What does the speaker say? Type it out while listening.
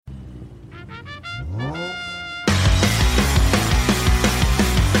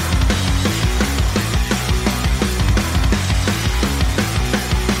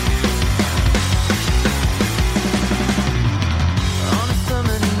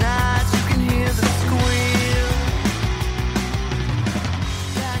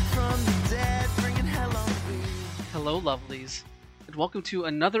lovelies, and welcome to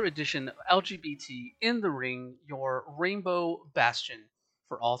another edition of LGBT in the Ring, your rainbow bastion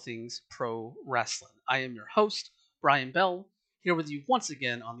for all things pro wrestling. I am your host, Brian Bell, here with you once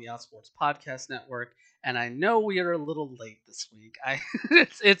again on the Outsports Podcast Network, and I know we are a little late this week.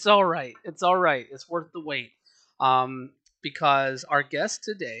 It's all right. It's all right. It's worth the wait, because our guest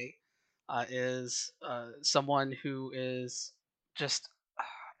today is someone who is just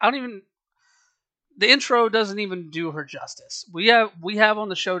I don't even the intro doesn't even do her justice. We have on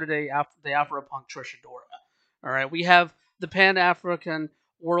the show today after the Afro Punk Trish Adora. All right, we have the Pan African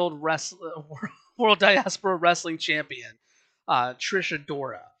World Diaspora Wrestling Champion, Trish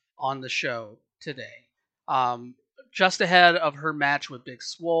Adora, on the show today. Um, just ahead of her match with Big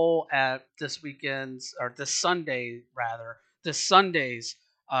Swole at this Sunday's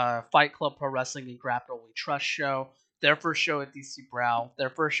Fight Club Pro Wrestling and Grapple We Trust show. Their first show at DC Brow, their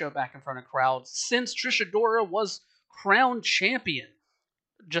first show back in front of crowds since Trish Adora was crowned champion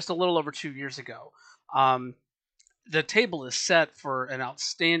just a little over 2 years ago. The table is set for an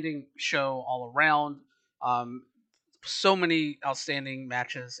outstanding show all around. Um, so many outstanding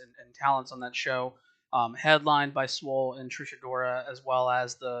matches and talents on that show, headlined by Swole and Trish Adora, as well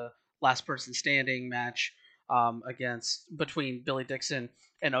as the last person standing match between Billy Dixon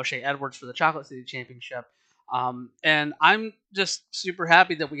and O'Shea Edwards for the Chocolate City Championship. And I'm just super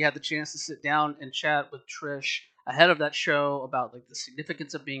happy that we had the chance to sit down and chat with Trish ahead of that show about like the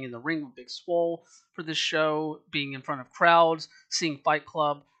significance of being in the ring with Big Swole for this show, being in front of crowds, seeing Fight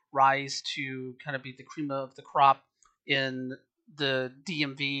Club rise to kind of be the cream of the crop in the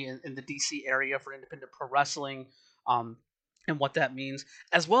DMV and in the DC area for independent pro wrestling, and what that means,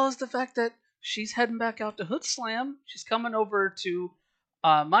 as well as the fact that she's heading back out to Hood Slam. She's coming over to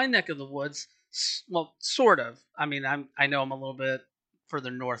my neck of the woods. Well, sort of. I mean, I know I'm a little bit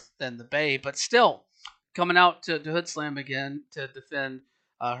further north than the Bay, but still coming out to Hood Slam again to defend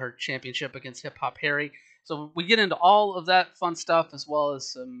her championship against Hip Hop Harry. So we get into all of that fun stuff as well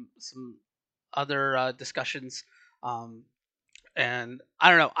as some other discussions. And I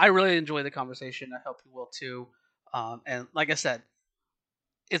don't know. I really enjoy the conversation. I hope you will too. And like I said,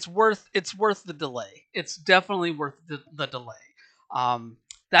 it's worth the delay. It's definitely worth the delay.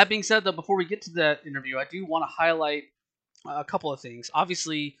 That being said, though, before we get to that interview, I do want to highlight a couple of things.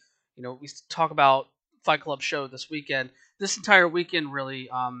 Obviously, we talk about Fight Club show this weekend. This entire weekend really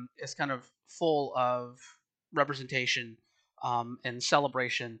is kind of full of representation and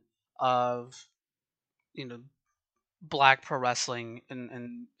celebration of Black pro wrestling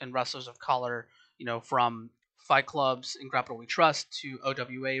and wrestlers of color. From Fight Clubs and Grapple We Trust to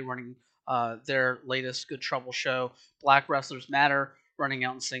OWA running their latest Good Trouble show, Black Wrestlers Matter running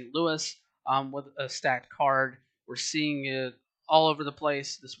out in St. Louis with a stacked card. We're seeing it all over the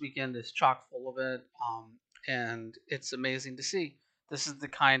place. This weekend is chock full of it, and it's amazing to see. This is the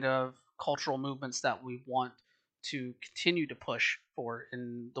kind of cultural movements that we want to continue to push for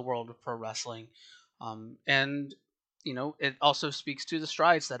in the world of pro wrestling. And it also speaks to the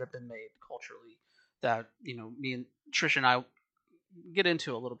strides that have been made culturally that, me and Trish and I get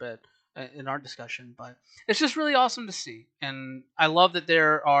into a little bit in our discussion, but it's just really awesome to see. And I love that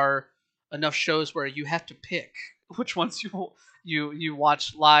there are enough shows where you have to pick which ones you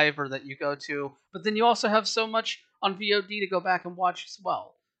watch live or that you go to, but then you also have so much on VOD to go back and watch as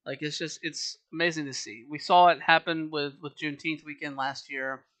well. Like it's amazing to see. We saw it happen with Juneteenth weekend last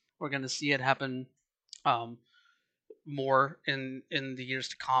year. We're going to see it happen more in the years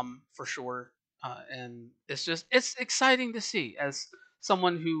to come for sure. And it's exciting to see as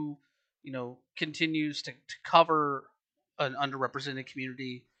someone who continues to cover an underrepresented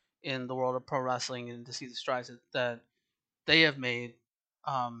community in the world of pro wrestling, and to see the strides that they have made.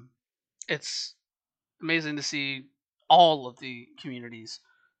 It's amazing to see all of the communities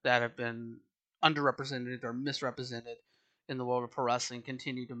that have been underrepresented or misrepresented in the world of pro wrestling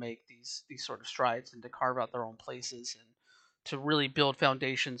continue to make these sort of strides and to carve out their own places and to really build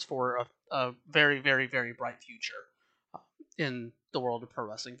foundations for a very, very, very bright future in the world of pro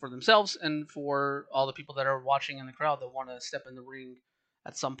wrestling for themselves and for all the people that are watching in the crowd that want to step in the ring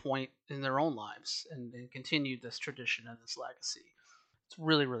at some point in their own lives and continue this tradition and this legacy. It's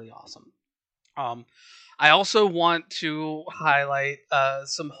really, really awesome. I also want to highlight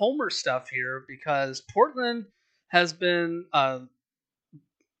some Homer stuff here because Portland has been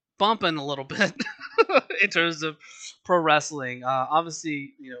bumping a little bit in terms of pro wrestling.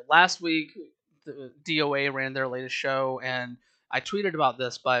 Obviously, last week the DOA ran their latest show, and I tweeted about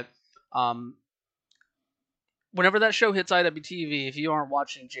this, but whenever that show hits IWTV, if you aren't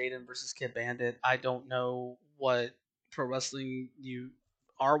watching Jaden versus Kid Bandit, I don't know what pro wrestling you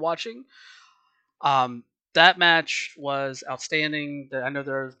are watching. that match was outstanding. I know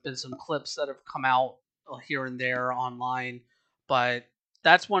there have been some clips that have come out here and there online, but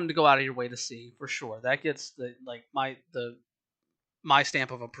that's one to go out of your way to see for sure. That gets the like my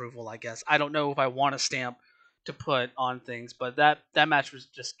stamp of approval, I guess. I don't know if I want a stamp to put on things, but that match was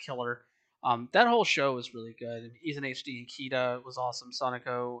just killer. That whole show was really good. Ethan HD and Kita was awesome.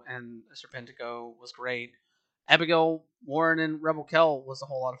 Sonico and Serpentico was great. Abigail Warren and Rebel Kell was a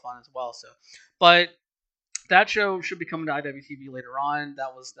whole lot of fun as well. So, but that show should be coming to IWTV later on.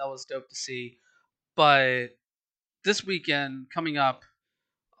 That was dope to see. But this weekend coming up,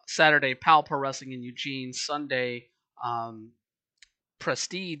 Saturday, Pal Pro Wrestling in Eugene. Sunday,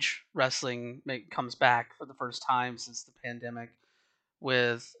 Prestige Wrestling comes back for the first time since the pandemic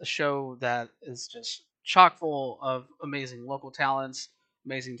with a show that is just chock full of amazing talents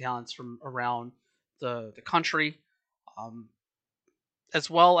from around the country, um, as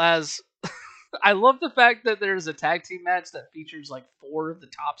well as I love the fact that there's a tag team match that features like 4 of the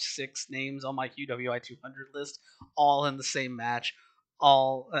top 6 names on my QWI 200 list, all in the same match,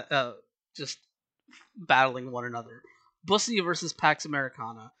 all just battling one another. Bussy versus Pax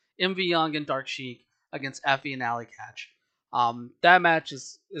Americana, MV Young and Dark Sheik against Effie and Alley Catch. That match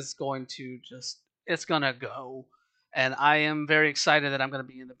is going to it's gonna go, and I am very excited that I'm gonna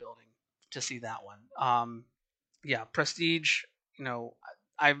be in the building to see that one. Yeah, Prestige. You know,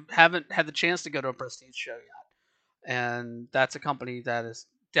 I haven't had the chance to go to a Prestige show yet, and that's a company that has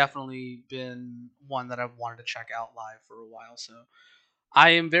definitely been one that I've wanted to check out live for a while. So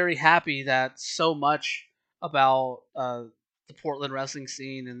I am very happy that so much about the Portland wrestling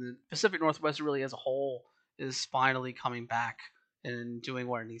scene and the Pacific Northwest really as a whole is finally coming back and doing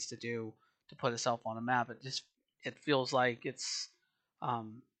what it needs to do to put itself on a map. It feels like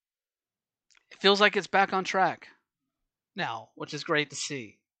um, it's back on track now, which is great to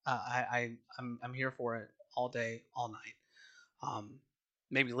see. I'm here for it all day, all night. Um,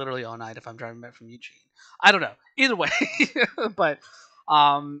 Maybe literally all night if I'm driving back from Eugene. I don't know. Either way, but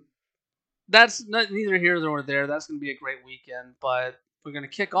um, that's neither here nor there. That's going to be a great weekend, but we're going to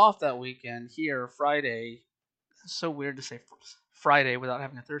kick off that weekend here Friday. It's so weird to say Friday without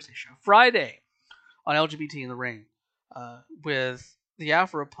having a Thursday show. Friday on LGBT in the Ring with the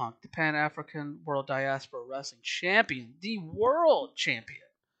Afropunk, the Pan African World Diaspora Wrestling Champion, the World Champion,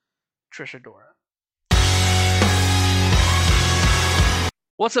 Trish Adora.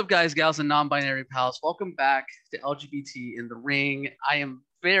 What's up, guys, gals, and non-binary pals? Welcome back to LGBT in the Ring. I am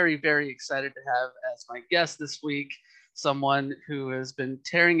very, very excited to have as my guest this week someone who has been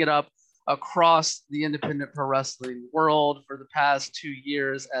tearing it up across the independent pro wrestling world for the past 2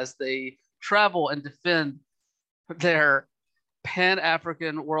 years as they travel and defend their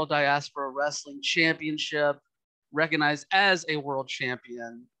Pan-African World Diaspora Wrestling Championship, recognized as a world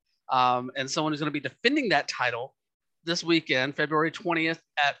champion, and someone who's going to be defending that title this weekend, February 20th,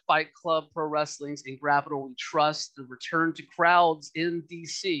 at Fight Club Pro Wrestling's In Grappital We Trust, the return to crowds in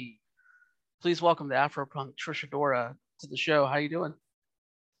DC. Please welcome the Afropunk Trish Adora to the show. How you doing?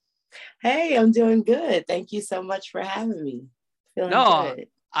 Hey, I'm doing good. Thank you so much for having me. Feeling good.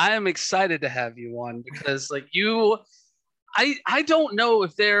 I am excited to have you on because I don't know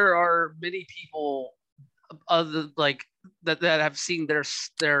if there are many people other that have seen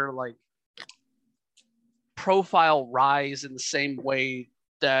their like profile rise in the same way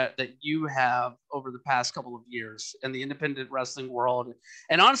that you have over the past couple of years in the independent wrestling world,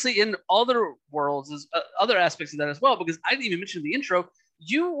 and honestly in other worlds, other aspects of that as well. Because I didn't even mention the intro.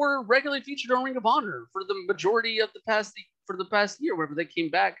 You were regularly featured on Ring of Honor for the majority of the past year. Whenever they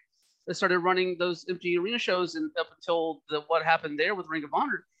came back, they started running those empty arena shows, and up until what happened there with Ring of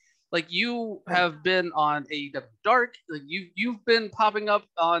Honor, like you have been on AEW Dark, like you've been popping up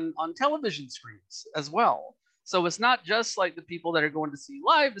on television screens as well. So it's not just like the people that are going to see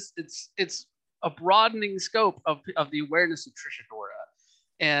live. It's a broadening scope of the awareness of Trish Adora,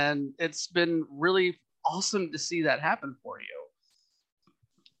 and it's been really awesome to see that happen for you.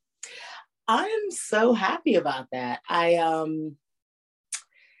 I'm so happy about that. I'm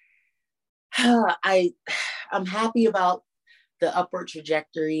happy about the upward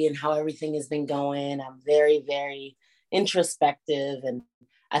trajectory and how everything has been going. I'm very, very introspective, and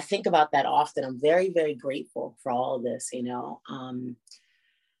I think about that often. I'm very, very grateful for all of this,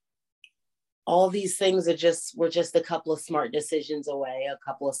 all these things were just a couple of smart decisions away, a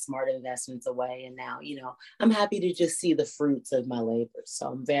couple of smart investments away. And now, I'm happy to just see the fruits of my labor. So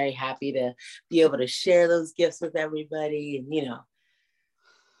I'm very happy to be able to share those gifts with everybody and,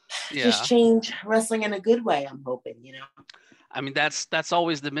 just change wrestling in a good way, I'm hoping, I mean, that's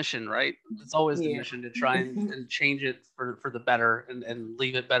always the mission, right? It's always the mission to try and change it for the better and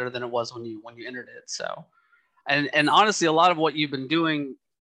leave it better than it was when you entered it. So And honestly, a lot of what you've been doing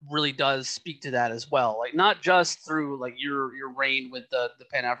really does speak to that as well. Like not just through like your reign with the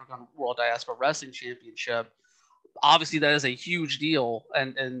Pan African World Diaspora Wrestling Championship. Obviously, that is a huge deal,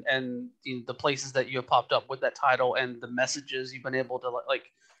 and you know, the places that you have popped up with that title and the messages you've been able to like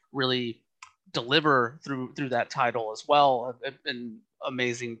really deliver through that title as well have been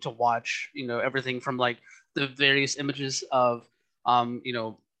amazing to watch. You know, everything from like the various images of you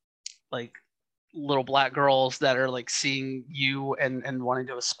know, like little black girls that are like seeing you and wanting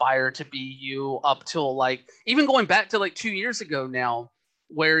to aspire to be you, up till like even going back to like 2 years ago now,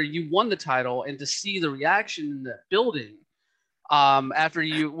 where you won the title, and to see the reaction in the building after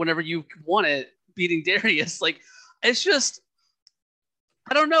you, whenever you won it, beating Darius. Like it's just,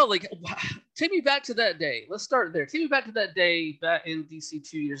 I don't know, like take me back to that day. Let's start there. Take me back to that day back in DC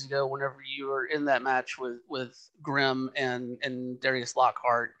 2 years ago, whenever you were in that match with Grim and Darius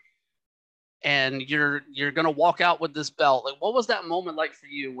Lockhart, and you're gonna walk out with this belt. Like, what was that moment like for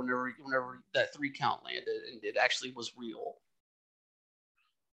you whenever that 3 count landed and it actually was real?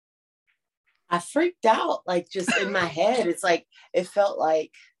 I freaked out, like just in my head. It's like it felt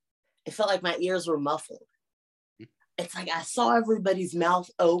like my ears were muffled. It's like I saw everybody's mouth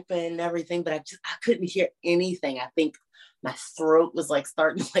open and everything, but I couldn't hear anything. I think my throat was like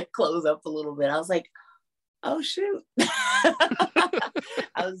starting to like close up a little bit. I was like, oh shoot. It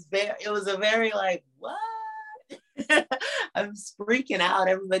was a very like, what? I was freaking out.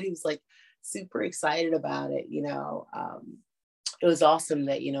 Everybody was like super excited about it, you know. It was awesome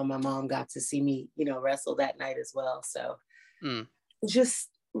that, you know, my mom got to see me, you know, wrestle that night as well. So it's just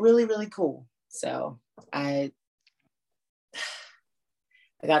really, really cool. So I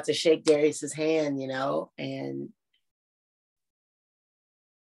got to shake Darius's hand, you know, and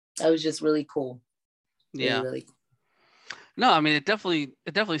that was just really cool. Yeah. Really cool. No, I mean it definitely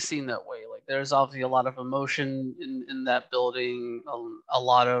seemed that way. Like there's obviously a lot of emotion in that building, a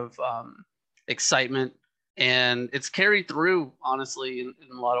lot of excitement, and it's carried through honestly in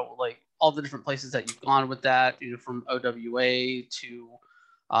a lot of like all the different places that you've gone with that. You know, from OWA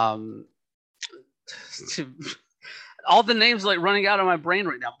um, to all the names like running out of my brain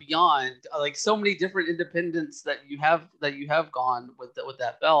right now. Beyond like so many different independents that you have gone with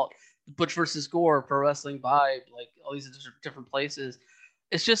that belt. Butch versus Gore, Pro Wrestling Vibe, like all these different places.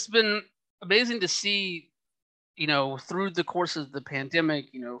 It's just been amazing to see, you know, through the course of the pandemic.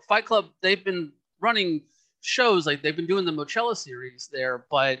 You know, Fight Club, they've been running shows, like they've been doing the Mochella series there,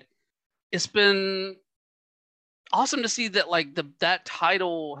 but it's been awesome to see that like that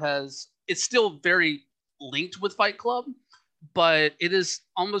title it's still very linked with Fight Club, but it is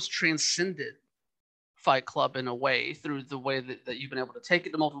almost transcended Fight Club in a way through the way that you've been able to take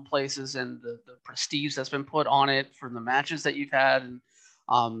it to multiple places, and the prestige that's been put on it from the matches that you've had, and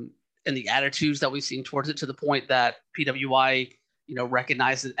the attitudes that we've seen towards it, to the point that PWI, you know,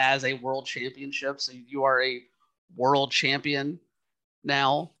 recognizes it as a world championship. So you are a world champion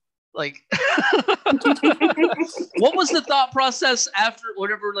now. Like, what was the thought process after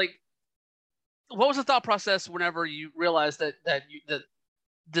whatever? Like, what was the thought process whenever you realized that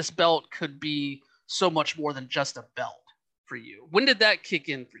this belt could be so much more than just a belt for you? When did that kick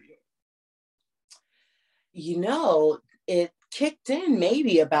in for you? You know, it kicked in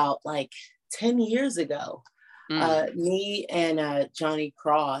maybe about like 10 years ago. Me and Johnny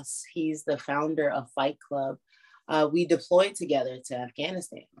Cross, he's the founder of Fight Club. We deployed together to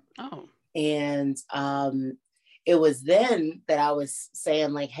Afghanistan. Oh. And it was then that I was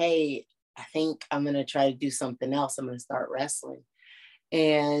saying like, hey, I think I'm going to try to do something else. I'm going to start wrestling.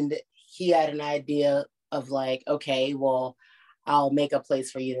 And he had an idea of like, okay, well, I'll make a place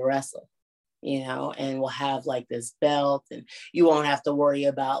for you to wrestle, you know, and we'll have like this belt, and you won't have to worry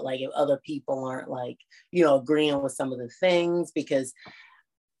about like if other people aren't like, you know, agreeing with some of the things, because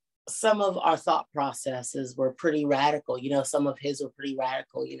some of our thought processes were pretty radical, you know, some of his were pretty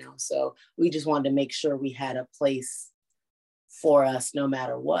radical, you know, so we just wanted to make sure we had a place for us no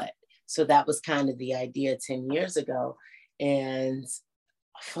matter what. So that was kind of the idea 10 years ago. And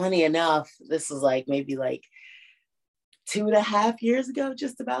funny enough, this was like maybe like 2.5 years ago,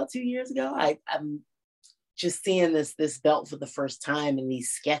 just about 2 years ago. I'm just seeing this belt for the first time, and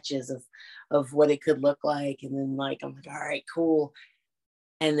these sketches of what it could look like. And then like, I'm like, all right, cool.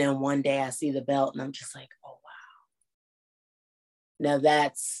 And then one day I see the belt and I'm just like, oh, wow. Now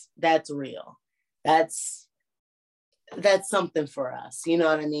that's real. That's something for us. You know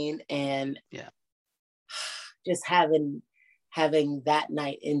what I mean? And yeah, just having that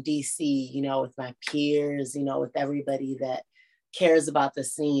night in DC, you know, with my peers, you know, with everybody that cares about the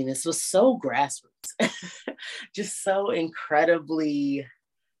scene. This was so grassroots, just so incredibly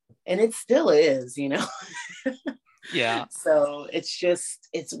and it still is, Yeah. So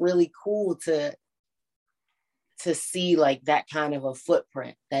it's really cool to see like that kind of a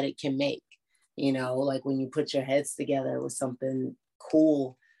footprint that it can make, like when you put your heads together with something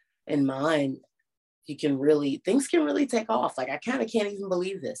cool in mind, things can really take off. Like I kind of can't even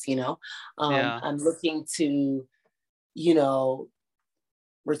believe this, Yeah. I'm looking to, you know,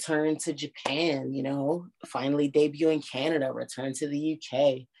 return to Japan, finally debut in Canada, return to the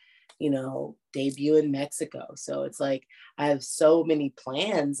UK, debut in Mexico. So it's like I have so many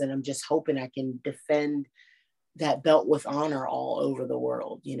plans and I'm just hoping I can defend that belt with honor all over the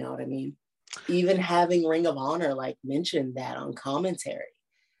world. You know what I mean? Even having Ring of Honor like mentioned that on commentary,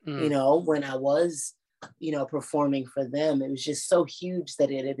 when I was, performing for them, it was just so huge that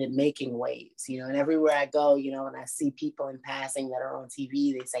it had been making waves, and everywhere I go, and I see people in passing that are on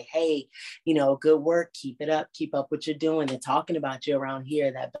TV, they say, hey, good work, keep it up, keep up what you're doing. They're talking about you around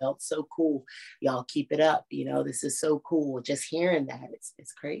here. That belt's so cool. Y'all keep it up. This is so cool. Just hearing that,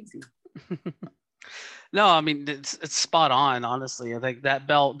 it's crazy. No, I mean it's spot on. Honestly, I think that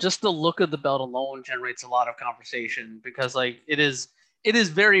belt, just the look of the belt alone, generates a lot of conversation because like it is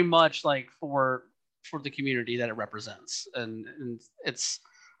very much like for the community that it represents, and it's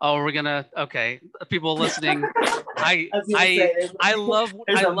we're gonna people listening. I love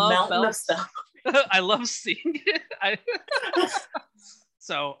belts. I love seeing it.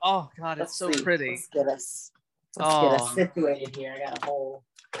 So God, it's so pretty. Let's get us situated here. I got a whole.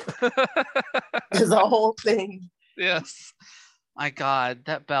 There's a whole thing. Yes. My God,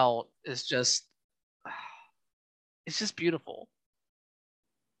 that belt is just, it's just beautiful.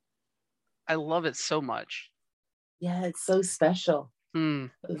 I love it so much. Yeah, it's so special. Hmm.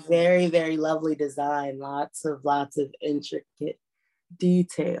 Very, very lovely design. Lots of intricate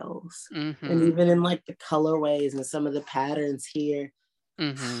details. Mm-hmm. And even in like the colorways and some of the patterns here.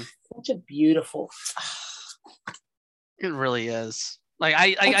 Mm-hmm. Such a beautiful. It really is. Like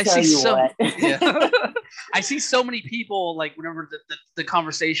I see so yeah. I see so many people like whenever the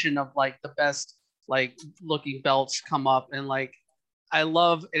conversation of like the best like looking belts come up, and like I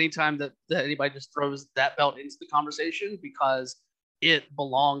love anytime that anybody just throws that belt into the conversation because it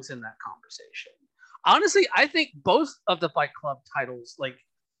belongs in that conversation. Honestly, I think both of the Fight Club titles like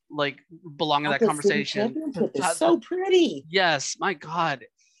belong in that conversation. It's so pretty. Yes, my God.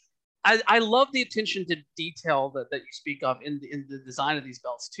 I love the attention to detail that you speak of in the design of these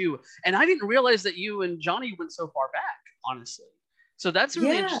belts too. And I didn't realize that you and Johnny went so far back, honestly. So that's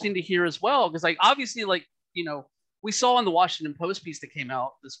really interesting to hear as well. Because like obviously, like, we saw in the Washington Post piece that came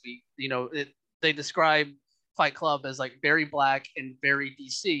out this week, they describe Fight Club as like very black and very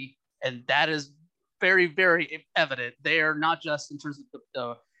DC. And that is very, very evident. They are not just in terms of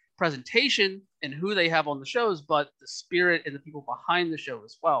the presentation and who they have on the shows, but the spirit and the people behind the show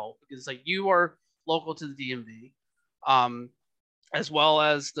as well. Because like you are local to the DMV, as well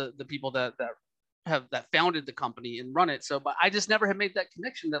as the people that founded the company and run it. So, but I just never had made that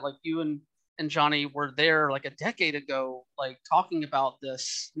connection that like you and Johnny were there like a decade ago, like talking about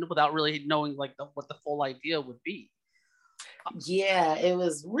this without really knowing like what the full idea would be. Yeah, it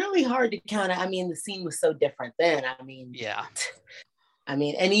was really hard to kind of. I mean, the scene was so different then. Yeah. And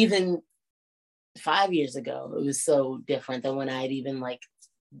even 5 years ago, it was so different than when I had even like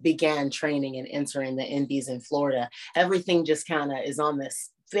began training and entering the indies in Florida. Everything just kind of is on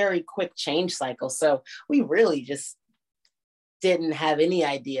this very quick change cycle. So we really just didn't have any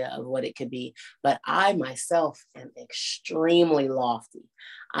idea of what it could be. But I myself am extremely lofty.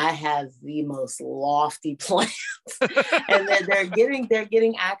 I have the most lofty plans, and they're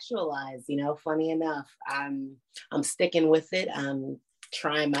getting actualized. Funny enough, I'm sticking with it. I'm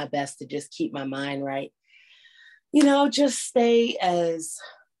trying my best to just keep my mind right. Just stay as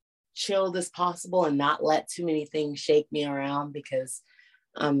chilled as possible and not let too many things shake me around, because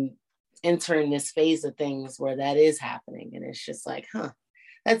I'm entering this phase of things where that is happening. And it's just like,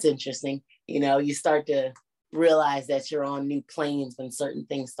 that's interesting. You start to realize that you're on new planes when certain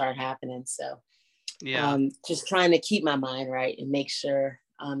things start happening. So yeah, just trying to keep my mind right and make sure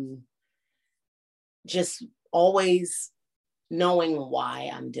I'm just always knowing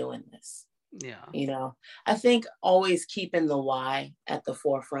why I'm doing this. Yeah. I think always keeping the why at the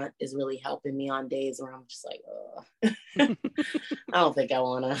forefront is really helping me on days where I'm just like, I don't think I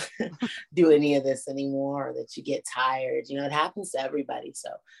want to do any of this anymore, or that you get tired. It happens to everybody. So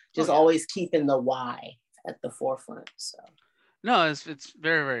just always keeping the why at the forefront. So no, it's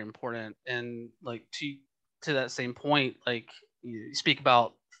very, very important. And like to that same point, like you speak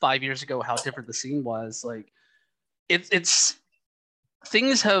about 5 years ago, how different the scene was. Like it's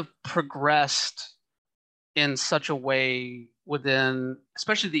things have progressed in such a way within,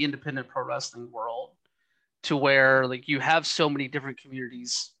 especially the independent pro wrestling world, to where like you have so many different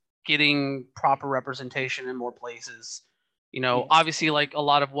communities getting proper representation in more places. You know, Yes. obviously, like a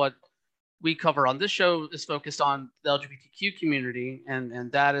lot of what we cover on this show is focused on the LGBTQ community,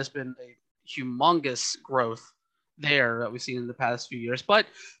 and that has been a humongous growth there that we've seen in the past few years. But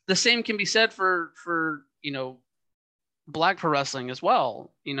the same can be said for you know, Black pro wrestling as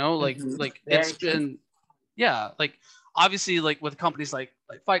well. You know, like it's Very true. been, yeah, like obviously like with companies like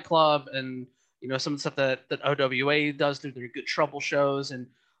Fight Club and you know some of the stuff that OWA does through their Good Trouble shows, and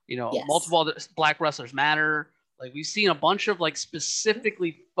you know Yes. multiple other Black Wrestlers Matter. Like we've seen a bunch of like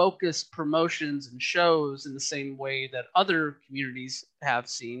specifically focused promotions and shows in the same way that other communities have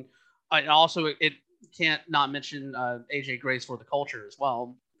seen. And also it can't not mention AJ Gray's For the Culture as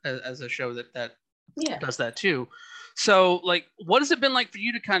well as a show that Yeah. does that too. So like what has it been like for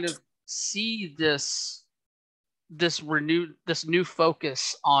you to kind of see this new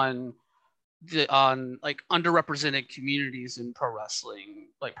focus on like underrepresented communities in pro wrestling,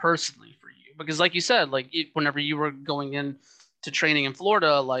 like personally for you? Because like you said, like whenever you were going in to training in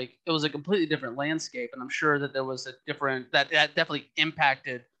Florida, like it was a completely different landscape, and I'm sure that there was a different that definitely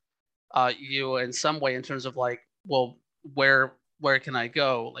impacted you in some way in terms of like, well, where can I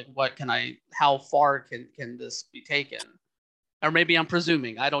go? Like, what can I? How far can this be taken? Or maybe I'm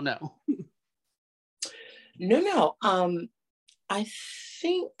presuming. I don't know. No, no. I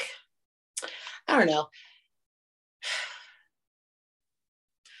think I don't know.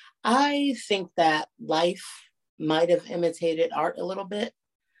 I think that life might have imitated art a little bit,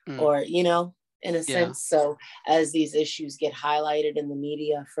 Mm, or, in a yeah. sense. So as these issues get highlighted in the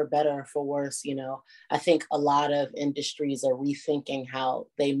media, for better or for worse, I think a lot of industries are rethinking how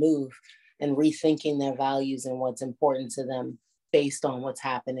they move and rethinking their values and what's important to them based on what's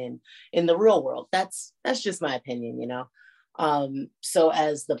happening in the real world. That's just my opinion. So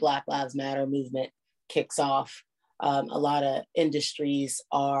as the Black Lives Matter movement kicks off, a lot of industries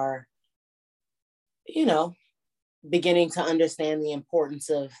are, you know, beginning to understand the importance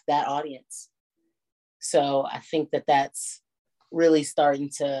of that audience. So I think that that's really starting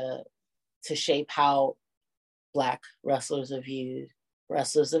to shape how Black wrestlers are viewed,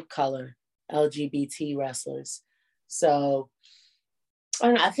 wrestlers of color, LGBT wrestlers. So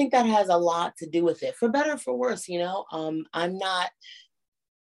I think that has a lot to do with it, for better or for worse. I'm not.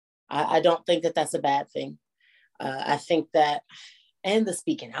 I don't think that that's a bad thing. I think that, and the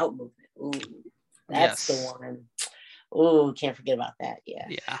speaking out movement. Ooh, that's the Yes. one. Ooh, can't forget about that. Yeah,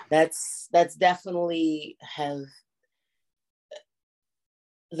 Yeah. that's definitely have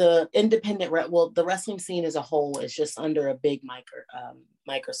the the wrestling scene as a whole is just under a big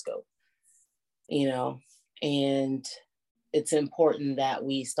microscope, you know, and it's important that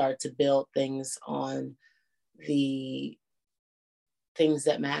we start to build things on the things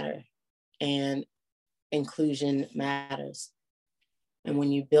that matter, and inclusion matters. And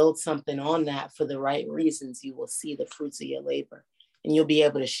when you build something on that for the right reasons, you will see the fruits of your labor, and you'll be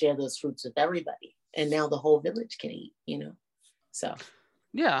able to share those fruits with everybody. And now the whole village can eat. So,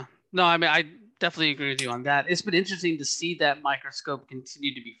 Yeah. No, I mean, I definitely agree with you on that. It's been interesting to see that microscope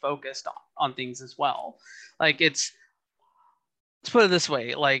continue to be focused on things as well. Like let's put it this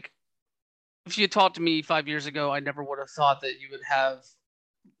way, like if you had talked to me 5 years ago, I never would have thought that you would have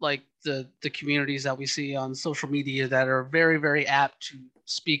like the communities that we see on social media that are very, very apt to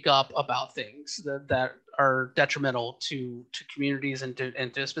speak up about things that are detrimental to communities and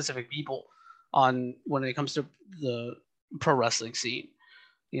to specific people on when it comes to the pro wrestling scene.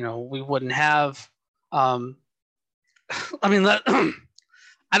 You know, we wouldn't have um I mean that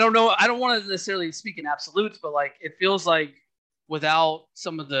I don't know, I don't want to necessarily speak in absolutes, but like it feels like without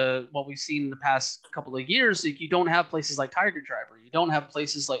some of the what we've seen in the past couple of years, like, you don't have places like Tiger Driver, you don't have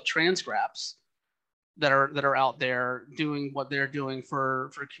places like Transgraps that are out there doing what they're doing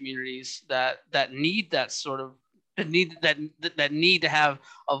for communities that need that sort of that need to have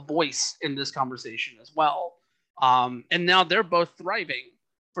a voice in this conversation as well. And now they're both thriving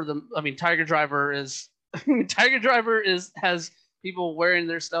for them. I mean, Tiger Driver is Tiger Driver is has people wearing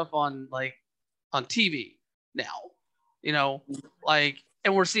their stuff on like on TV now. You know, like,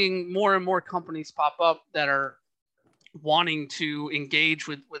 and we're seeing more and more companies pop up that are wanting to engage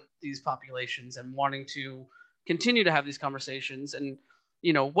with these populations and wanting to continue to have these conversations. And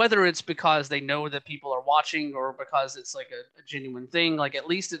you know, whether it's because they know that people are watching or because it's like a genuine thing, like at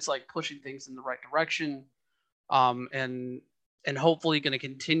least it's like pushing things in the right direction. And hopefully going to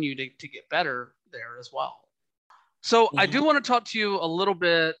continue to get better there as well. So I yeah. do want to talk to you a little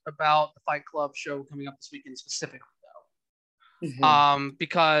bit about the Fight Club show coming up this weekend specifically, Mm-hmm.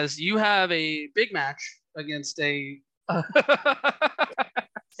 because you have a big match against a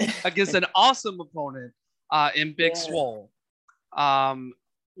against an awesome opponent in Big Yeah. Swole,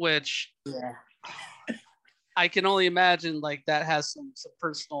 which Yeah. I can only imagine like that has some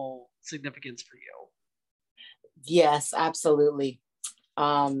personal significance for you. Yes, absolutely.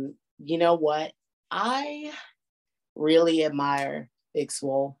 You know what? I really admire Big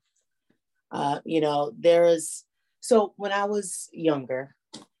Swole. There is, so when I was younger,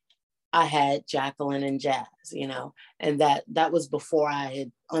 I had Jacqueline and Jazz, and that was before I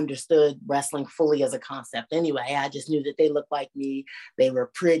had understood wrestling fully as a concept. Anyway, I just knew that they looked like me. They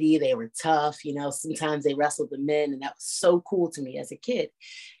were pretty, they were tough, sometimes they wrestled the men, and that was so cool to me as a kid,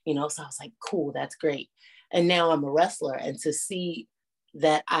 so I was like, cool, that's great. And now I'm a wrestler, and to see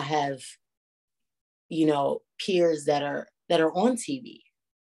that I have, peers that are on TV,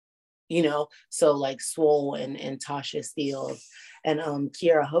 so like Swole and Tasha Steele and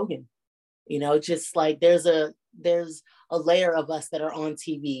Kiera Hogan, just like there's a layer of us that are on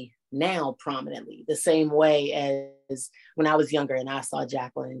TV now prominently, the same way as when I was younger and I saw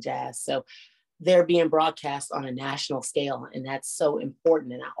Jacqueline and Jazz. So they're being broadcast on a national scale, and that's so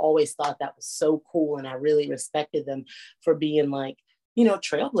important. And I always thought that was so cool, and I really respected them for being like,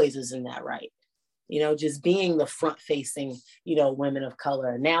 trailblazers in that, right? Just being the front facing, women of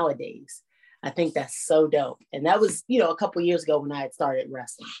color nowadays. I think that's so dope. And that was, a couple years ago when I had started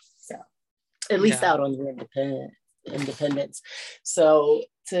wrestling. So at least out on the independence. So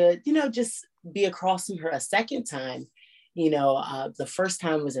to, just be across from her a second time, the first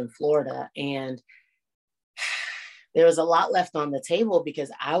time was in Florida, and there was a lot left on the table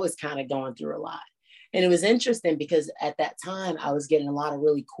because I was kind of going through a lot. And it was interesting because at that time I was getting a lot of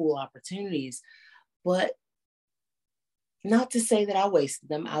really cool opportunities, but not to say that I wasted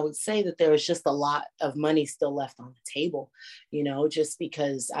them. I would say that there was just a lot of money still left on the table, just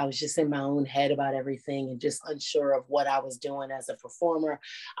because I was just in my own head about everything and just unsure of what I was doing as a performer.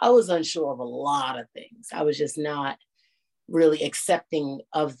 I was unsure of a lot of things. I was just not really accepting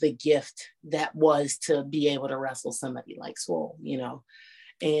of the gift that was to be able to wrestle somebody like Swole,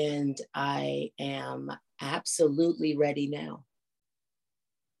 and I am absolutely ready now.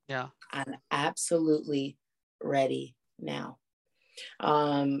 Yeah. I'm absolutely ready now.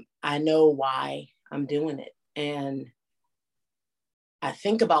 I know why I'm doing it, and I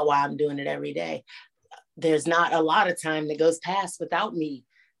think about why I'm doing it every day. There's not a lot of time that goes past without me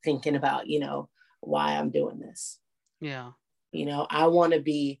thinking about, why I'm doing this. Yeah. I want to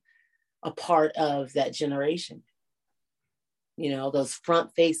be a part of that generation. Those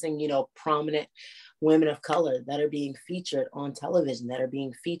front facing, prominent women of color that are being featured on television, that are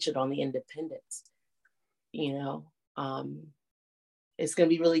being featured on the independents. It's going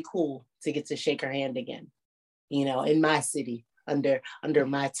to be really cool to get to shake her hand again, in my city under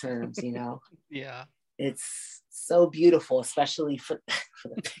my terms, Yeah. It's so beautiful, especially for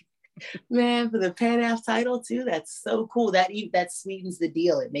the Pan Am title too. That's so cool. That sweetens the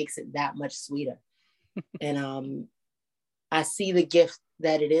deal. It makes it that much sweeter. And I see the gift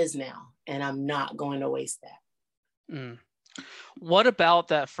that it is now, and I'm not going to waste that. Mm. What about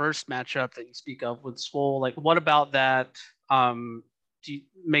that first matchup that you speak of with Swole? Like, what about that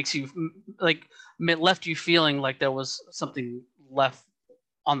makes you like left you feeling like there was something left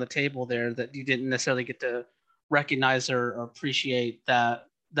on the table there that you didn't necessarily get to recognize or appreciate that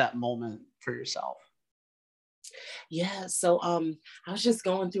moment for yourself? Yeah, so I was just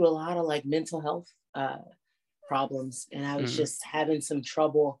going through a lot of like mental health problems, and I was just having some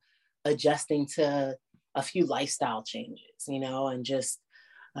trouble adjusting to a few lifestyle changes, and just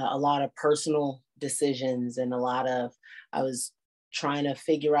a lot of personal decisions, and I was trying to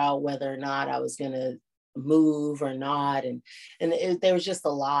figure out whether or not I was going to move or not. And there was just a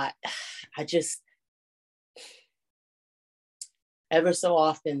lot. Ever so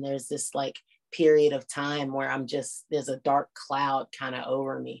often there's this like period of time where there's a dark cloud kind of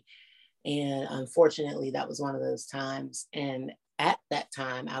over me. And unfortunately, that was one of those times. And at that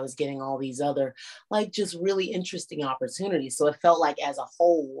time, I was getting all these other, like, just really interesting opportunities. So it felt like as a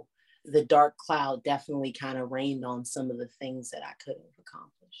whole, the dark cloud definitely kind of rained on some of the things that I could have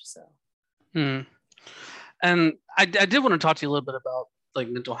accomplished. So. And I did want to talk to you a little bit about like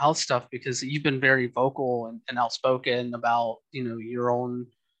mental health stuff, because you've been very vocal and outspoken about, your own,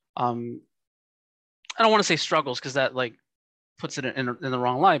 I don't want to say struggles, because that like puts it in the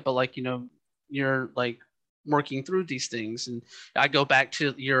wrong light, but like, you're like working through these things. And I go back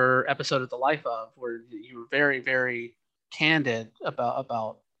to your episode of The Life Of, where you were very, very candid about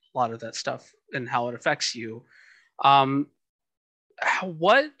a lot of that stuff and how it affects you.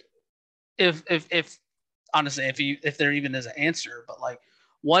 What if honestly, if there even is an answer, but like,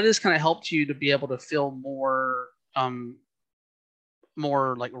 what has kind of helped you to be able to feel more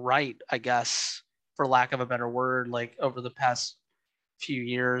more like right, I guess, for lack of a better word, like over the past few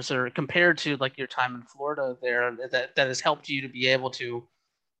years, or compared to like your time in Florida there, that has helped you to be able to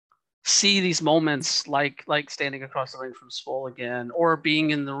see these moments like standing across the ring from Swole again, or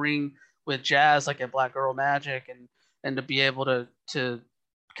being in the ring with Jazz like at Black Girl Magic, and to be able to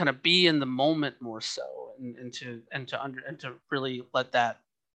kind of be in the moment more so, and to really let that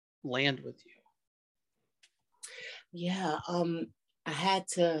land with you. Yeah, I had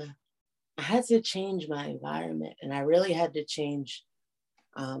to change my environment, and I really had to change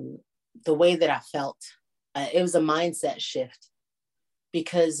the way that I felt. It was a mindset shift,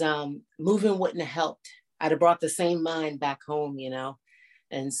 because moving wouldn't have helped. I'd have brought the same mind back home, you know?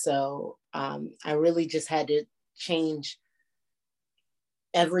 And so I really just had to change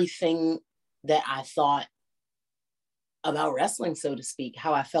everything that I thought about wrestling, so to speak,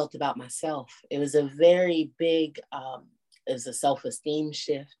 how I felt about myself. It was a very big, it was a self-esteem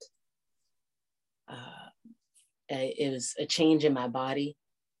shift. It was a change in my body.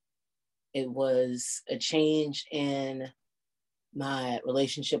 It was a change in my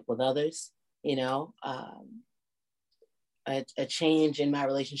relationship with others, you know, a change in my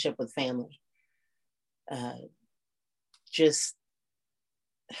relationship with family. Just,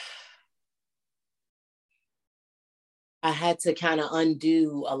 I had to kind of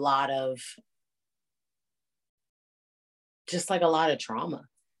undo a lot of, just like a lot of trauma,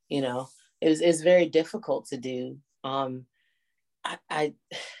 you know. It's very difficult to do. I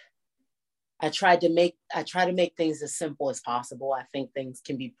try to make things as simple as possible. I think things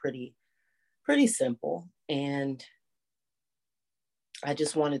can be pretty simple, and I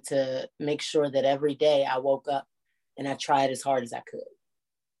just wanted to make sure that every day I woke up and I tried as hard as I could.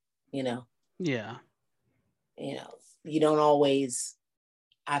 You know. Yeah. You know, you don't always.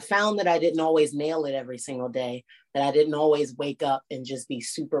 I found that I didn't always nail it every single day, that I didn't always wake up and just be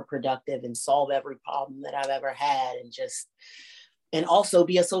super productive and solve every problem that I've ever had, and also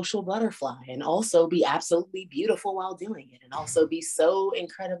be a social butterfly, and also be absolutely beautiful while doing it, and also be so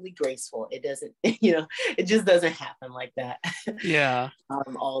incredibly graceful. It doesn't, you know, it just doesn't happen like that. Yeah.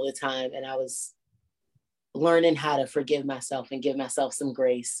 All the time. And I was learning how to forgive myself and give myself some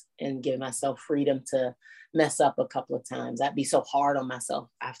grace and give myself freedom to mess up a couple of times. I'd be so hard on myself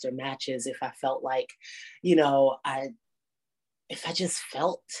after matches if I felt like, you know, if I just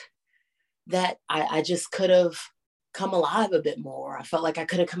felt that I just could have come alive a bit more. I felt like I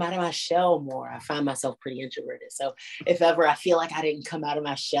could have come out of my shell more. I find myself pretty introverted. So if ever I feel like I didn't come out of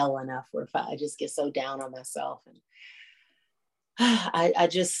my shell enough, or if I just get so down on myself, and I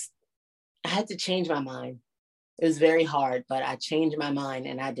had to change my mind. It was very hard, but I changed my mind,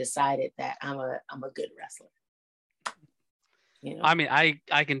 and I decided that I'm a good wrestler. You know? I mean,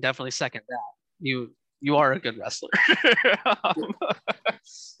 I can definitely second that. You are a good wrestler.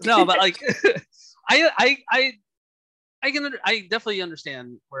 No, but like, I definitely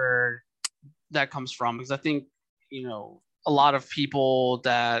understand where that comes from, because I think, you know, a lot of people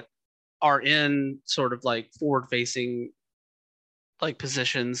that are in sort of like forward facing like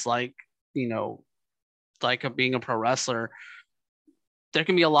positions, like, you know, like being a pro wrestler, there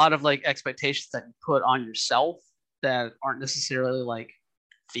can be a lot of like expectations that you put on yourself that aren't necessarily like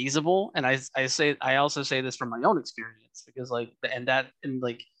feasible. And I also say this from my own experience, because like, and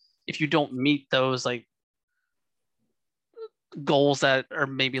like, if you don't meet those like goals that are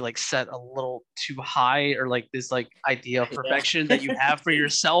maybe like set a little too high, or like this like idea of perfection that you have for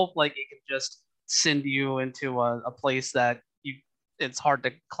yourself, like it can just send you into a place that it's hard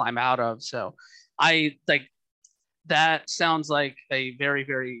to climb out of. So I like, that sounds like a very,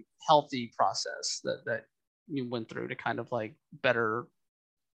 very healthy process that you went through to kind of like better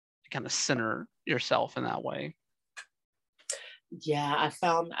kind of center yourself in that way. Yeah, I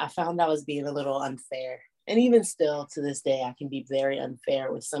found I was being a little unfair. And even still to this day, I can be very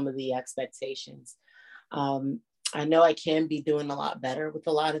unfair with some of the expectations. I know I can be doing a lot better with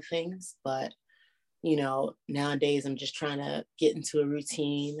a lot of things, but you know, nowadays I'm just trying to get into a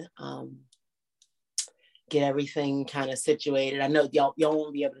routine, get everything kind of situated. I know y'all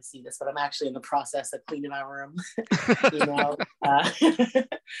won't be able to see this, but I'm actually in the process of cleaning my room. You know,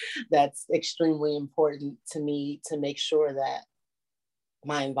 that's extremely important to me, to make sure that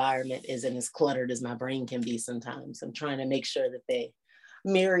my environment isn't as cluttered as my brain can be sometimes. I'm trying to make sure that they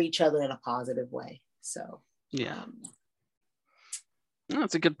mirror each other in a positive way. So yeah,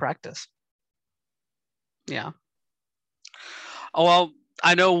 that's a good practice. Yeah. Oh, well,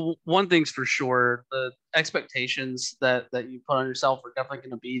 I know one thing's for sure: the expectations that you put on yourself are definitely going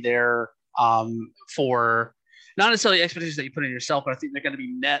to be there, for not necessarily expectations that you put in yourself, but I think they're going to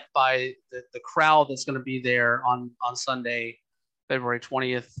be met by the crowd that's going to be there on Sunday, February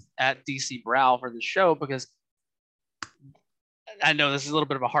 20th at DC Brow for the show, because I know this is a little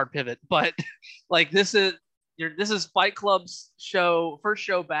bit of a hard pivot, but like this is Fight Club's first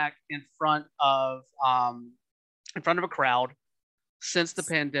show back in front of a crowd since the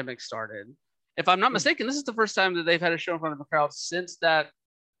pandemic started. If I'm not mistaken, this is the first time that they've had a show in front of a crowd since the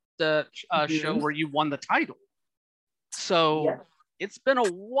show where you won the title. So yeah. It's been a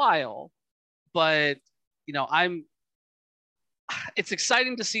while, but it's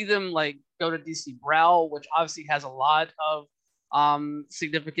exciting to see them like go to DC Brow, which obviously has a lot of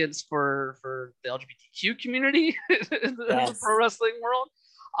significance for the LGBTQ community in the pro wrestling world.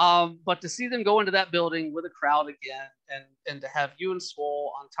 But to see them go into that building with a crowd again, and to have you and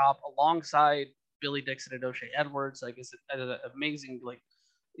Swole on top alongside Billy Dixon and O'Shea Edwards, like it's an amazing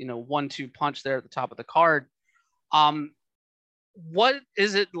 1-2 punch there at the top of the card. What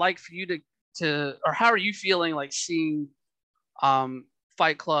is it like for you to or how are you feeling like seeing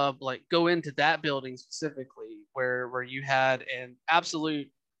Fight Club like go into that building specifically where you had an absolute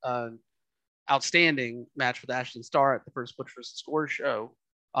outstanding match with Ashton Starr at the first Butch vs. Score show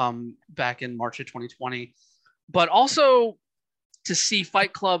back in March of 2020, but also to see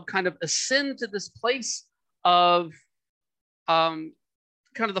Fight Club kind of ascend to this place of kind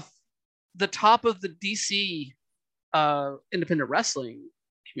of the top of the DC independent wrestling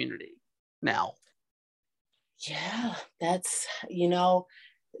community now. Yeah, that's,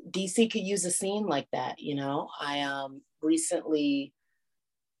 DC could use a scene like that. I recently,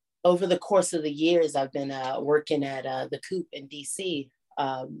 over the course of the years, I've been working at the Coop in DC.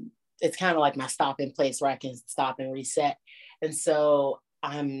 It's kind of like my stopping place where I can stop and reset. And so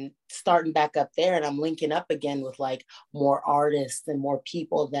I'm starting back up there, and I'm linking up again with like more artists and more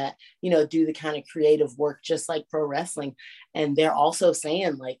people that, do the kind of creative work just like pro wrestling. And they're also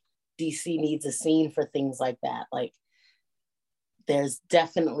saying like DC needs a scene for things like that. Like there's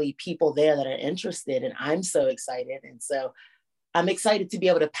definitely people there that are interested, and I'm so excited. And so I'm excited to be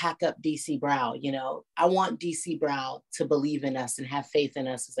able to pack up DC Brow. I want DC Brow to believe in us and have faith in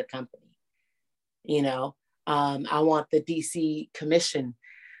us as a company. I want the DC Commission,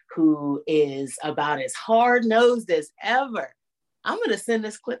 who is about as hard-nosed as ever. I'm going to send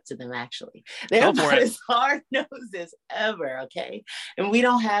this clip to them, actually. They're about as hard-nosed as ever, okay? And we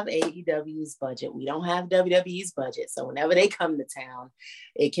don't have AEW's budget. We don't have WWE's budget. So whenever they come to town,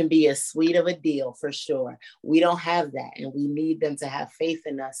 it can be as sweet of a deal for sure. We don't have that, and we need them to have faith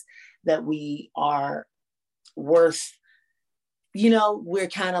in us that we are worth, we're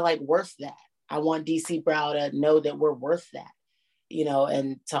kind of like worth that. I want DC Brow to know that we're worth that.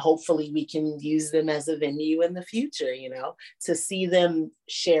 And to hopefully we can use them as a venue in the future, to see them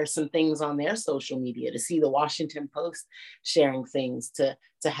share some things on their social media, to see the Washington Post sharing things, to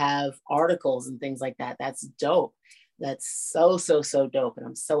have articles and things like that. That's dope. That's so, so, so dope. And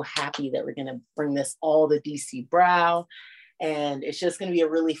I'm so happy that we're going to bring this all to DC Brow. And it's just going to be a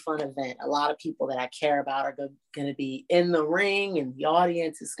really fun event. A lot of people that I care about are going to be in the ring, and the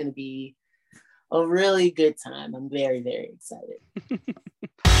audience is going to be a really good time. I'm very, very excited.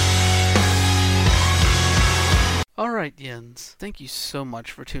 All right, Jens. Thank you so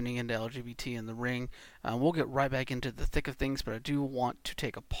much for tuning into LGBT in the Ring. We'll get right back into the thick of things, but I do want to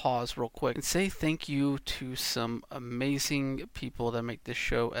take a pause real quick and say thank you to some amazing people that make this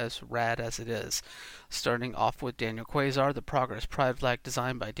show as rad as it is. Starting off with Daniel Quasar. The Progress Pride flag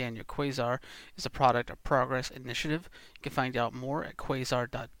designed by Daniel Quasar is a product of Progress Initiative. You can find out more at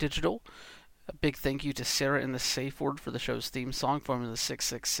quasar.digital. A big thank you to Sarah and the Safe Word for the show's theme song, Formula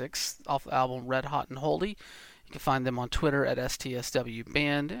 666, off the album Red Hot and Holy. You can find them on Twitter at STSW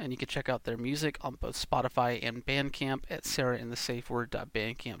Band, and you can check out their music on both Spotify and Bandcamp at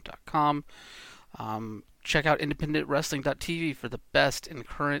sarahandthesafeword.bandcamp.com. Check out independentwrestling.tv for the best in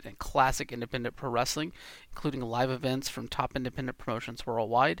current and classic independent pro wrestling, including live events from top independent promotions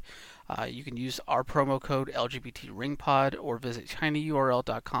worldwide. You can use our promo code LGBTRingPod or visit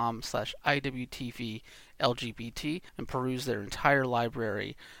tinyurl.com/IWTVLGBT and peruse their entire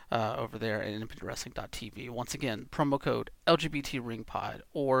library over there at independentwrestling.tv. Once again, promo code LGBTRingPod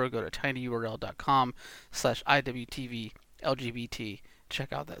or go to tinyurl.com/IWTVLGBT.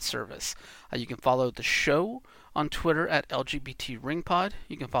 Check out that service. You can follow the show on Twitter at LGBTRingPod.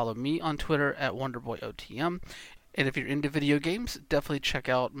 You can follow me on Twitter at WonderboyOTM. And if you're into video games, definitely check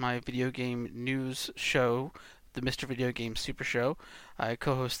out my video game news show, the Mr. Video Game Super Show. I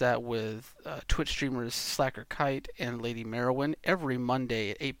co-host that with Twitch streamers Slacker Kite and Lady Merowin every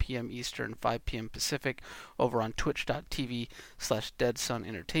Monday at 8 p.m. Eastern, 5 p.m. Pacific over on twitch.tv/Dead Sun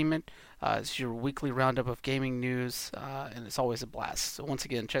Entertainment. It's your weekly roundup of gaming news, and it's always a blast. So once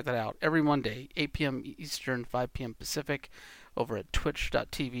again, check that out every Monday, 8 p.m. Eastern, 5 p.m. Pacific, over at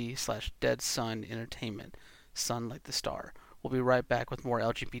twitch.tv/Dead Sun Entertainment. Sun like the star. We'll be right back with more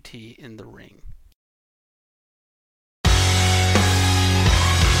LGBT in the ring.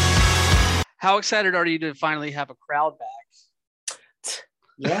 How excited are you to finally have a crowd back?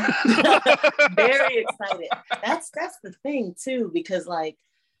 Yeah. Very excited. That's the thing too, because like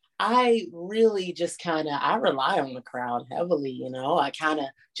I really just I rely on the crowd heavily, you know. I kind of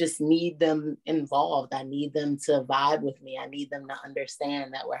just need them involved. I need them to vibe with me. I need them to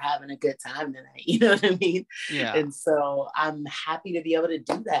understand that we're having a good time tonight. You know what I mean? Yeah. And so I'm happy to be able to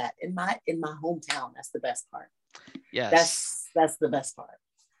do that in my hometown. That's the best part. Yes. That's the best part.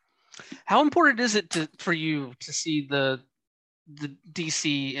 How important is it for you to see the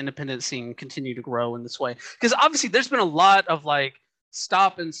DC independent scene continue to grow in this way? Because obviously there's been a lot of like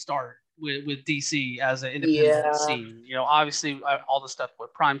stop and start with DC as an independent scene. You know, obviously all the stuff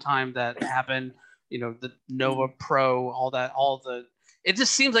with Primetime that happened, you know, the Nova Pro, it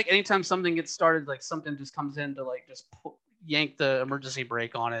just seems like anytime something gets started, like something just comes in to like just yank the emergency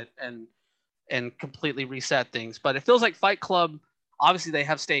brake on it and completely reset things. But it feels like Fight Club, obviously they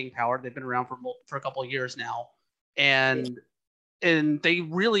have staying power. They've been around for a couple of years now, and they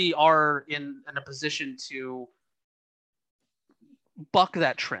really are in a position to buck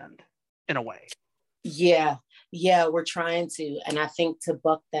that trend in a way. Yeah, we're trying to, and I think to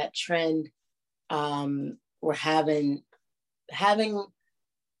buck that trend, we're having.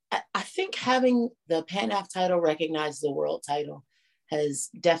 I think having the Pan Af title recognize the world title has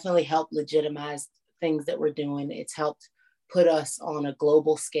definitely helped legitimize things that we're doing. It's helped put us on a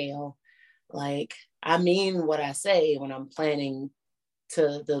global scale. Like, I mean what I say when I'm planning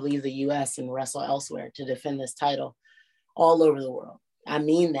to leave the US and wrestle elsewhere to defend this title all over the world. I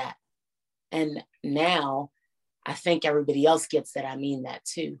mean that. And now I think everybody else gets that I mean that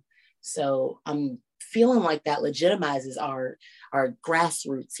too. So I'm feeling like that legitimizes our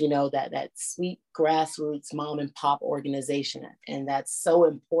grassroots, you know, that sweet grassroots mom and pop organization. And that's so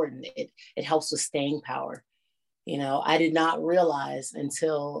important. It helps with staying power. You know, I did not realize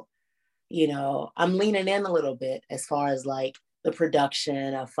until, you know, I'm leaning in a little bit as far as like the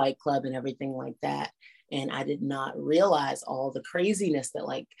production of Fight Club and everything like that. And I did not realize all the craziness that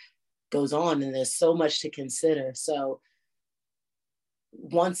like goes on, and there's so much to consider. So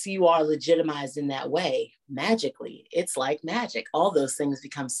once you are legitimized in that way, magically, it's like magic. All those things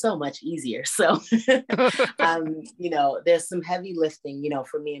become so much easier. So, you know, there's some heavy lifting, you know,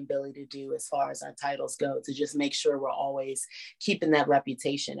 for me and Billy to do as far as our titles go, to just make sure we're always keeping that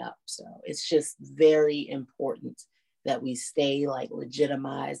reputation up. So it's just very important that we stay like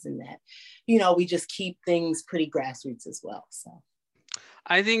legitimized, and that, you know, we just keep things pretty grassroots as well. So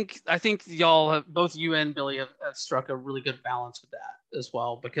I think y'all have, both you and Billy have struck a really good balance with that as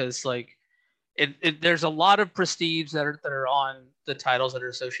well, because like there's a lot of prestige that are on the titles that are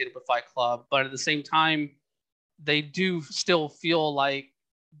associated with Fight Club, but at the same time, they do still feel like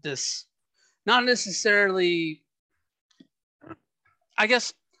this, not necessarily, I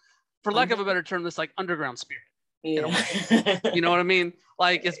guess, for lack of a better term, this like underground spirit. Yeah. In a way. You know what I mean?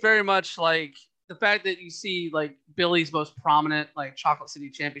 Like, it's very much like the fact that you see like Billy's most prominent like Chocolate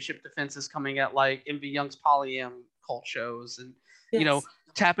City Championship defenses coming at like Envy Young's Polyam cult shows, and you know,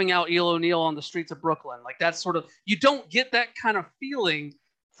 tapping out Eel O'Neill on the streets of Brooklyn. Like, that's sort of, you don't get that kind of feeling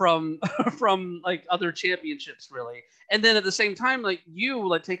from like other championships really. And then at the same time, like you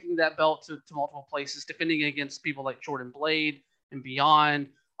like taking that belt to multiple places, defending against people like Jordan Blade and beyond,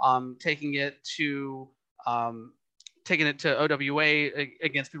 taking it to OWA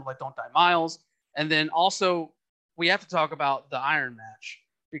against people like Don't Die Miles. And then also we have to talk about the Iron match,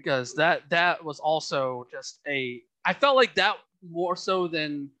 because that was also just I felt like that more so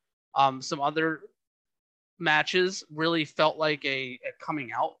than some other matches really felt like a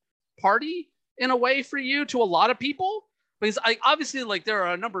coming out party in a way for you to a lot of people, because obviously like there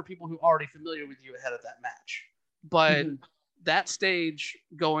are a number of people who are already familiar with you ahead of that match, but that stage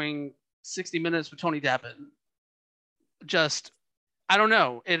going 60 minutes with Tony Deppen, just, I don't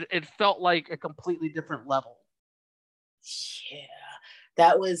know, it felt like a completely different level. Yeah,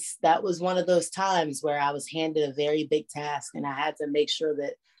 that was one of those times where I was handed a very big task, and I had to make sure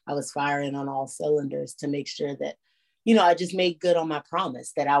that I was firing on all cylinders to make sure that, you know, I just made good on my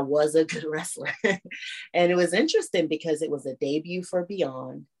promise that I was a good wrestler. And it was interesting because it was a debut for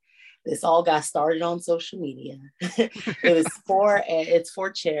Beyond. This all got started on social media. It's for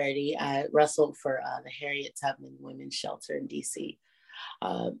charity. I wrestled for the Harriet Tubman Women's Shelter in DC.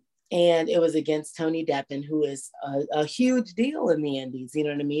 and it was against Tony Deppen, who is a huge deal in the Indies, you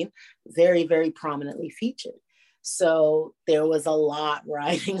know what I mean? Very, very prominently featured. So there was a lot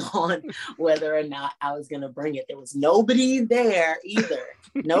riding on whether or not I was going to bring it. There was nobody there either,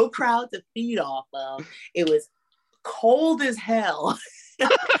 no crowd to feed off of. It was cold as hell.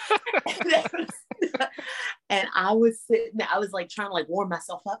 And I was sitting, I was like trying to like warm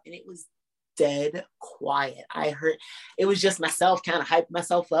myself up, and it was dead quiet. I heard it was just myself kind of hyping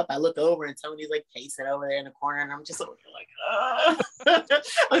myself up. I look over and Tony's like pacing over there in the corner, and I'm just like,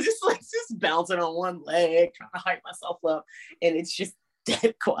 I'm just bouncing on one leg, trying to hype myself up, and it's just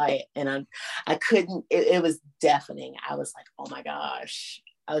dead quiet. And I couldn't. It was deafening. I was like, oh my gosh,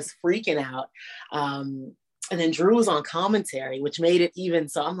 I was freaking out. And then Drew was on commentary, which made it even.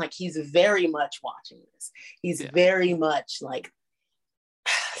 So I'm like, he's very much watching this. He's very much like.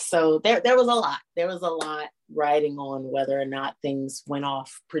 So there was a lot. There was a lot riding on whether or not things went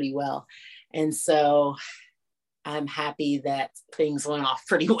off pretty well. And so I'm happy that things went off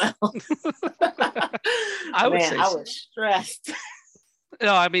pretty well. I was stressed.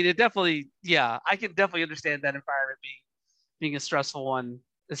 No, I mean, it definitely, I can definitely understand that environment being a stressful one,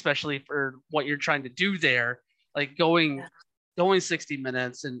 especially for what you're trying to do there, like going 60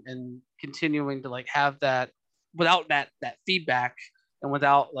 minutes and continuing to like have that without that feedback and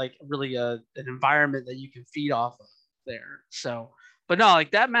without like really an environment that you can feed off of there. So, but no, like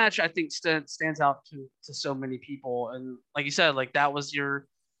that match, I think stands out to so many people. And like you said, like that was your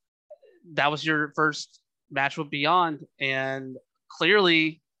first match with Beyond, and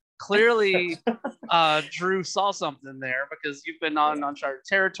clearly Drew saw something there, because you've been on uncharted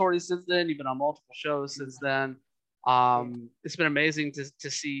territory since then. You've been on multiple shows since then. It's been amazing to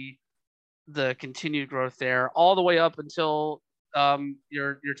see the continued growth there, all the way up until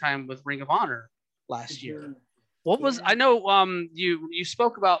your time with Ring of Honor last year. What was I know you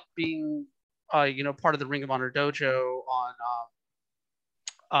spoke about being part of the Ring of Honor dojo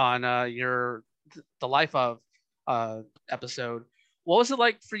on your the Life of episode. What was it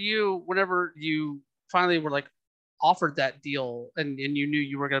like for you whenever you finally were like offered that deal and you knew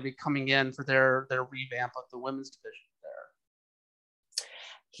you were going to be coming in for their revamp of the women's division there?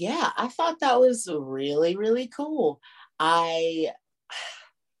 Yeah, I thought that was really, really cool.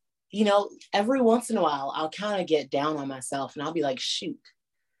 Every once in a while, I'll kind of get down on myself and I'll be like, shoot,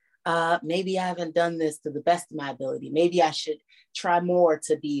 maybe I haven't done this to the best of my ability. Maybe I should try more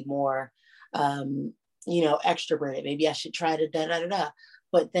to be more, extroverted. Maybe I should try to da-da-da-da.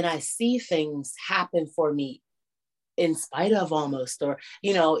 But then I see things happen for me in spite of almost, or,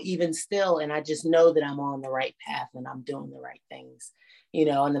 even still. And I just know that I'm on the right path and I'm doing the right things,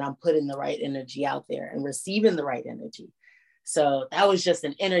 and then I'm putting the right energy out there and receiving the right energy. So that was just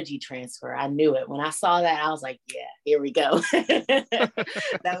an energy transfer. I knew it. When I saw that, I was like, yeah, here we go.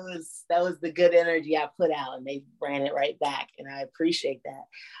 that was the good energy I put out, and they ran it right back. And I appreciate that.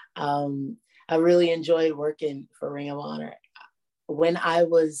 I really enjoyed working for Ring of Honor. When I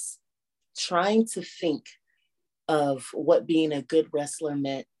was trying to think of what being a good wrestler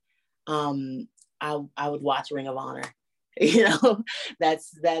meant, I would watch Ring of Honor.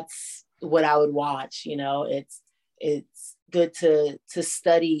 That's what I would watch. It's good to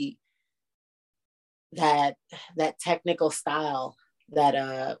study that technical style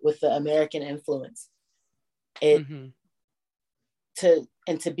that with the American influence. To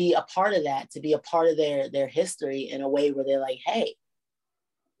be a part of that, to be a part of their history in a way where they're like, hey,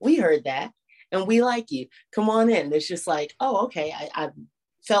 we heard that and we like you. Come on in. It's just like, oh, okay. I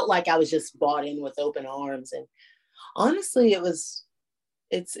felt like I was just bought in with open arms. And honestly,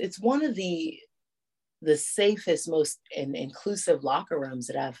 it's one of the safest, most inclusive locker rooms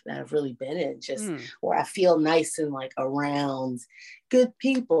that I've really been in, just where I feel nice and like around good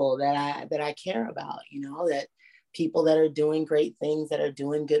people that I care about, that people that are doing great things, that are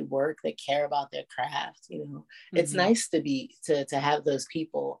doing good work, that care about their craft. It's nice to have those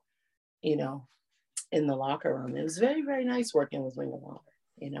people, in the locker room. It was very, very nice working with Ring of Honor,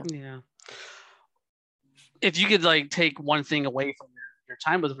 Yeah. If you could like take one thing away from your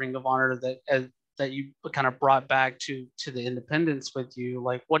time with Ring of Honor that you kind of brought back to the independents with you,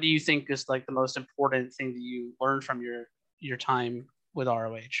 like what do you think is like the most important thing that you learned from your time with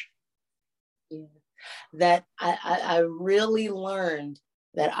ROH? Yeah. That I really learned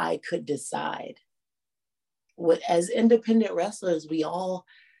that I could decide. As independent wrestlers, we all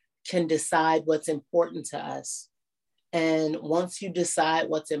can decide what's important to us. And once you decide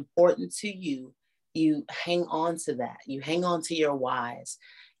what's important to you, you hang on to that. You hang on to your whys.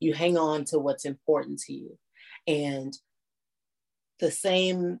 You hang on to what's important to you. And the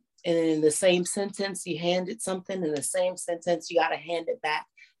same and in the same sentence you handed something, in the same sentence you got to hand it back.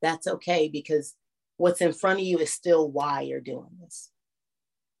 That's okay, because what's in front of you is still why you're doing this,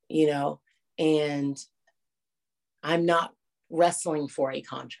 you know. And I'm not wrestling for a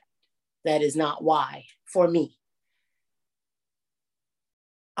contract. That is not why for me.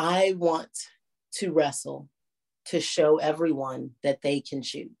 I want to wrestle to show everyone that they can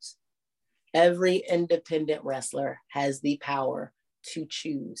choose. Every independent wrestler has the power to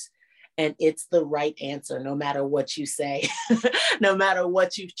choose. And it's the right answer, no matter what you say, no matter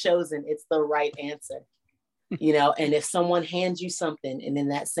what you've chosen, it's the right answer. You know, and if someone hands you something and in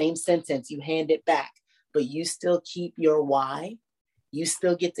that same sentence you hand it back, but you still keep your why, you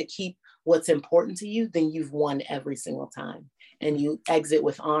still get to keep what's important to you, then you've won every single time. And you exit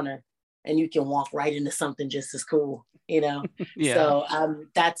with honor, and you can walk right into something just as cool, you know? Yeah. So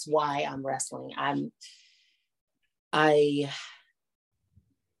that's why I'm wrestling. I've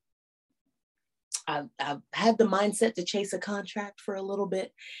had the mindset to chase a contract for a little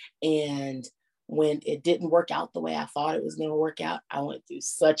bit. And when it didn't work out the way I thought it was going to work out, I went through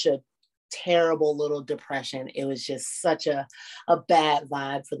such a terrible little depression. It was just such a bad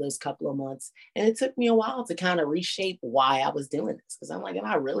vibe for those couple of months. And it took me a while to kind of reshape why I was doing this. Because I'm like, am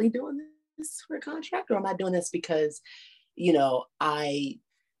I really doing this for a contract, or am I doing this because, you know, I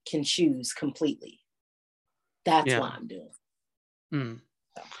can choose completely? That's why I'm doing it. Mm.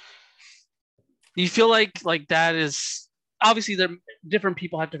 So. You feel like that is obviously there. Different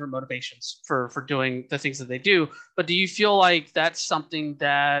people have different motivations for doing the things that they do. But do you feel like that's something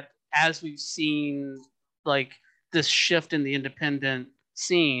that, as we've seen like this shift in the independent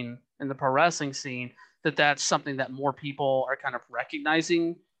scene, in the pro wrestling scene, that's something that more people are kind of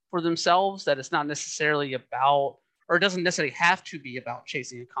recognizing for themselves, that it's not necessarily about, or it doesn't necessarily have to be about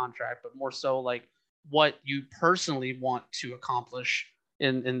chasing a contract, but more so like what you personally want to accomplish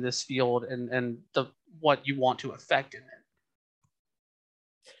in this field, and what you want to affect in it?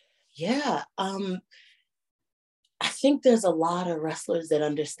 Yeah. I think there's a lot of wrestlers that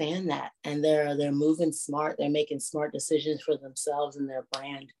understand that, and they're moving smart. They're making smart decisions for themselves and their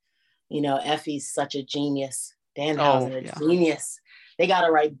brand. You know, Effie's such a genius. Danhausen, genius. They got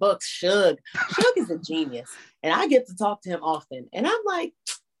to write books. Suge is a genius. And I get to talk to him often. And I'm like,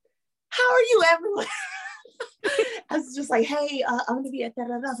 how are you everywhere? I was just like, hey, I'm going to be at that.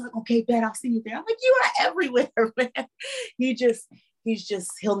 I was like, okay, bet, I'll see you there. I'm like, you are everywhere, man.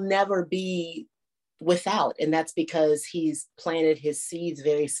 He'll never be without. And that's because he's planted his seeds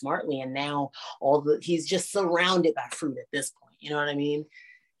very smartly. And now he's just surrounded by fruit at this point. You know what I mean?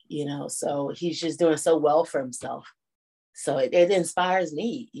 You know, so he's just doing so well for himself. So it inspires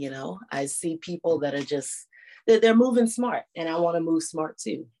me. You know, I see people that are just, they're moving smart, and I want to move smart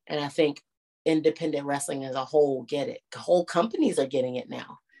too. And I think independent wrestling as a whole get it. Whole companies are getting it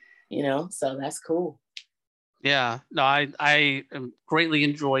now, you know, so that's cool. Yeah, no, I greatly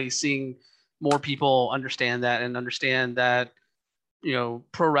enjoy seeing more people understand that, and understand that, you know,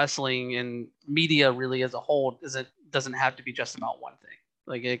 pro wrestling and media really as a whole doesn't have to be just about one thing.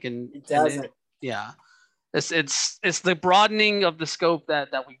 Like it doesn't. Yeah. It's the broadening of the scope that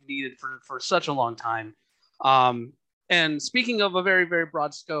we've needed for such a long time. And speaking of a very, very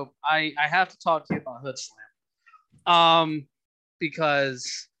broad scope, I have to talk to you about Hood Slam.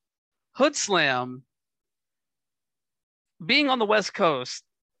 Because Hood Slam, being on the West Coast,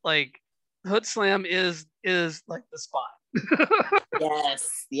 like Hood Slam is like the spot.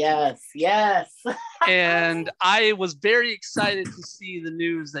 Yes. And I was very excited to see the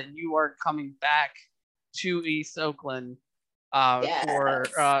news that you are coming back to East Oakland for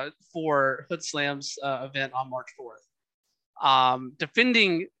Hood Slam's event on March 4th.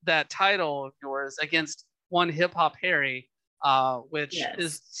 Defending that title of yours against one Hip Hop Harry, which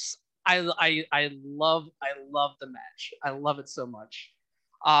is I love the match. I love it so much.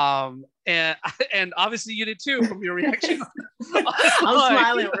 And obviously you did too from your reaction. I'm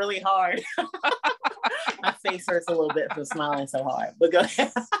smiling really hard. My face hurts a little bit from smiling so hard, but go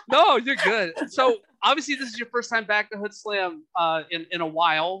ahead. No, you're good. So obviously this is your first time back to Hood Slam in a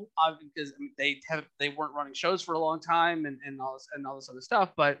while, because they weren't running shows for a long time and all this other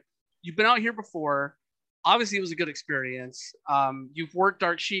stuff. But you've been out here before. Obviously, it was a good experience. You've worked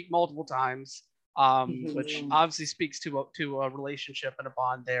Dark Sheik multiple times, which obviously speaks to a relationship and a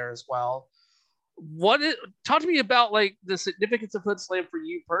bond there as well. Talk to me about like the significance of Hood Slam for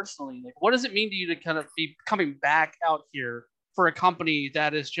you personally. Like, what does it mean to you to kind of be coming back out here for a company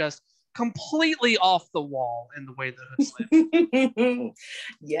that is just completely off the wall in the way that Hood Slam?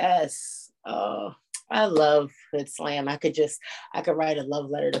 Yes. Oh, I love Hood Slam. I could write a love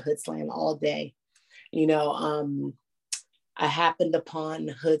letter to Hood Slam all day. You know, I happened upon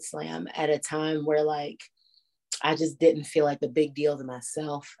Hood Slam at a time where like I just didn't feel like a big deal to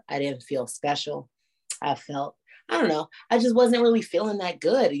myself. I didn't feel special. I felt, I don't know, I just wasn't really feeling that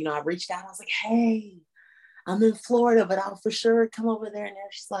good. You know, I reached out, I was like, hey, I'm in Florida, but I'll for sure come over there. And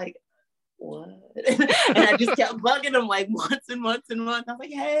she's like, what? And I just kept bugging them like months and months and months. I was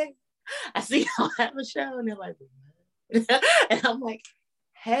like, hey, I see y'all have a show. And they're like, what? And I'm like,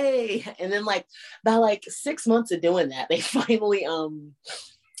 hey. And then like by like 6 months of doing that, they finally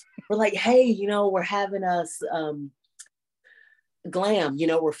were like, hey, you know, we're having us glam, you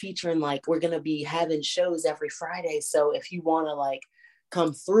know, we're featuring like, we're gonna be having shows every Friday. So if you wanna like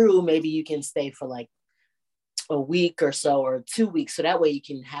come through, maybe you can stay for like a week or so or 2 weeks. So that way you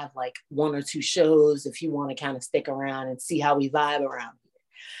can have like 1 or 2 shows if you want to kind of stick around and see how we vibe around here.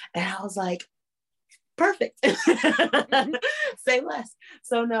 And I was like, perfect. Say less.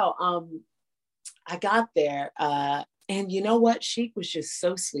 So no, I got there and you know what? Sheik was just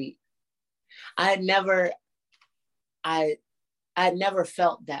so sweet. I had never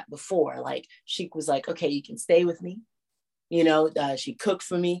felt that before. Like Sheik was like, okay, you can stay with me. You know, she cooked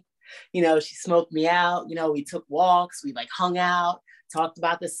for me. You know, she smoked me out. You know, we took walks, we like hung out, talked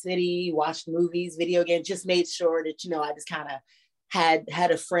about the city, watched movies, video games, just made sure that, you know, I just kind of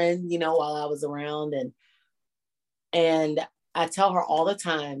had a friend, you know, while I was around. And I tell her all the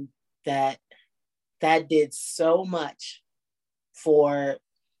time that that did so much for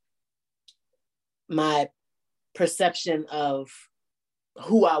my perception of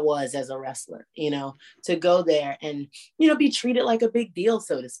who I was as a wrestler, you know, to go there and, you know, be treated like a big deal,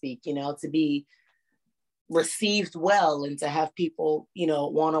 so to speak, you know, to be received well and to have people, you know,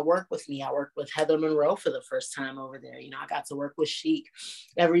 want to work with me. I worked with Heather Monroe for the first time over there. You know, I got to work with Sheik.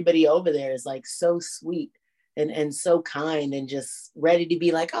 Everybody over there is like so sweet and so kind and just ready to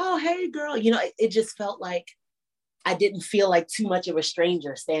be like, oh, hey girl, you know, it just felt like I didn't feel like too much of a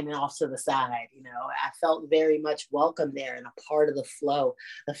stranger standing off to the side. You know, I felt very much welcome there and a part of the flow.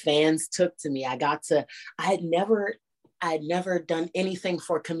 The fans took to me. I had never done anything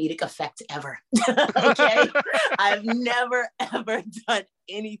for comedic effect ever. Okay. I've never, ever done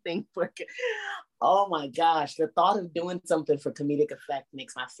anything for, oh my gosh, the thought of doing something for comedic effect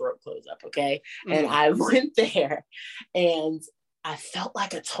makes my throat close up. Okay. And I went there and I felt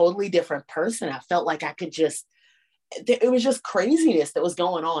like a totally different person. I felt like I could just, it was just craziness that was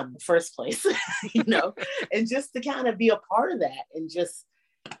going on in the first place, you know, and just to kind of be a part of that and just,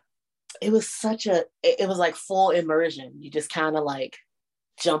 it was like full immersion. You just kind of like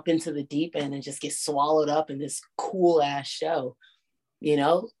jump into the deep end and just get swallowed up in this cool ass show, you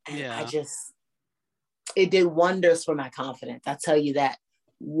know? And yeah. It did wonders for my confidence. I tell you that,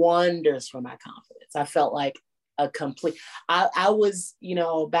 wonders for my confidence. I felt like I was, you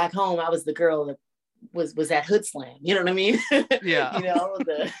know, back home, I was the girl that was at Hood Slam, you know what I mean? Yeah. You know,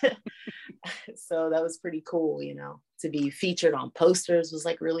 so that was pretty cool, you know, to be featured on posters was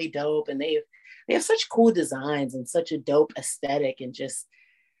like really dope. And they have such cool designs and such a dope aesthetic, and just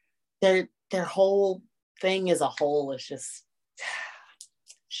their whole thing as a whole is just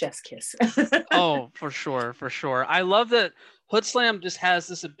chef's kiss. Oh, for sure. I love that Hood Slam just has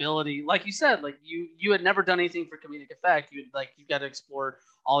this ability, like you said, like you had never done anything for comedic effect. You got to explore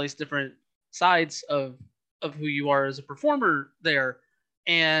all these different sides of who you are as a performer there,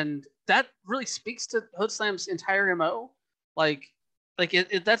 and that really speaks to Hood Slam's entire MO. Like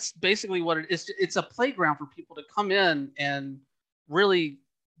that's basically what it is. It's a playground for people to come in and really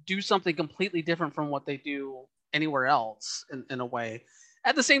do something completely different from what they do anywhere else in a way.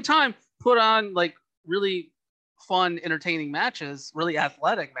 At the same time, put on like really fun, entertaining matches, really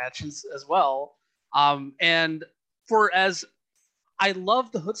athletic matches as well. And for as I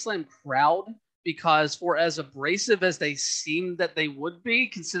love the Hood Slam crowd, because for as abrasive as they seem that they would be,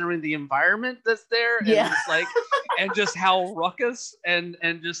 considering the environment that's there, and just like, and just how ruckus and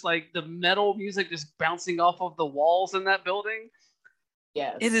just like the metal music just bouncing off of the walls in that building.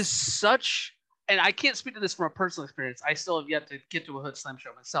 Yes, it is such. And I can't speak to this from a personal experience. I still have yet to get to a Hood Slam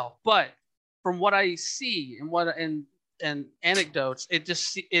show myself, but from what I see and anecdotes, it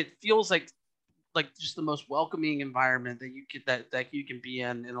feels like just the most welcoming environment that you could that you can be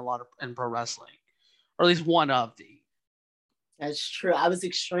in a lot of in pro wrestling, or at least one of the. That's true. I was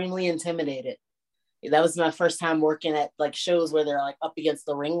extremely intimidated. That was my first time working at like shows where they're like up against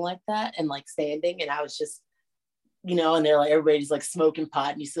the ring like that and like standing, and I was just, you know, and they're like, everybody's like smoking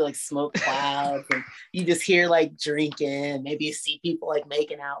pot and you see like smoke clouds and you just hear like drinking, maybe you see people like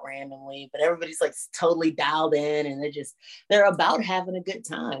making out randomly, but everybody's like totally dialed in and they're about having a good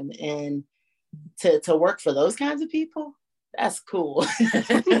time. And to work for those kinds of people, that's cool.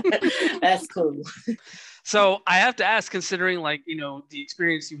 That's cool. So I have to ask, considering like, the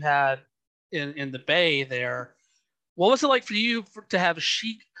experience you had in the Bay there, what was it like for you to have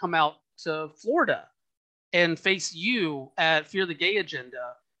Sheik come out to Florida and face you at Fear the Gay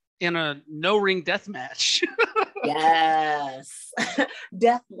Agenda in a no ring death match? Yes.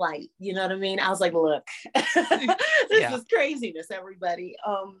 Death light. You know what I mean? I was like, look, this is craziness, everybody.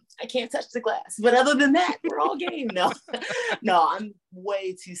 I can't touch the glass. But other than that, we're all game. No. No, I'm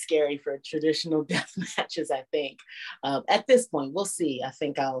way too scary for traditional death matches, I think. At this point, we'll see. I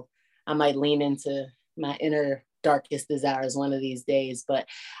think I might lean into my inner darkest desires one of these days. But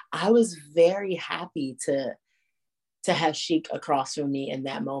I was very happy to have Sheik across from me in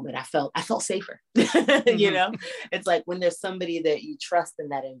that moment. I felt safer. Mm-hmm. It's like when there's somebody that you trust in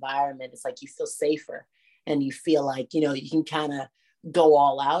that environment, it's like you feel safer and you feel like, you can kind of go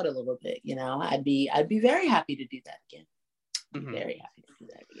all out a little bit. I'd be very happy to do that again. Mm-hmm. Very happy to do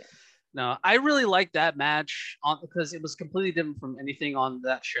that again. No, I really liked that match because it was completely different from anything on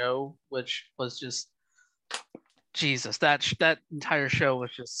that show, which was just Jesus. That entire show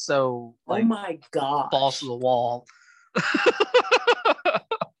was just so like, oh my god, balls to the wall.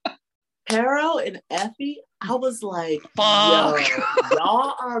 Pero and Effie, I was like, fuck. Yo,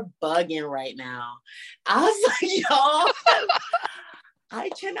 y'all are bugging right now. I was like, y'all, I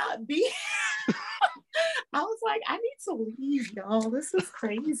cannot be. I was like, I need to leave, y'all. This is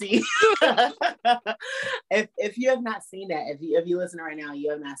crazy. if you have not seen that, if you listen right now,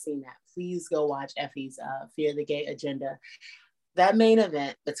 you have not seen that, please go watch Effie's Fear the Gay Agenda. That main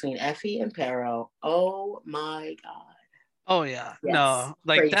event between Effie and Pero, oh my god. Oh yeah, yes, no,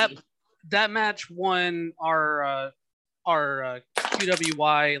 like crazy. that match won our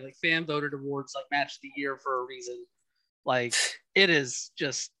QWY like fan voted awards like match of the year for a reason. Like it is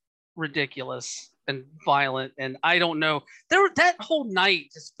just ridiculous and violent, and I don't know. That whole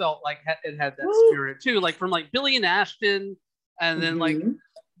night just felt like it had that spirit too, like from like Billy and Ashton, and then like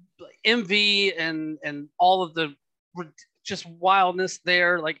MV and all of the just wildness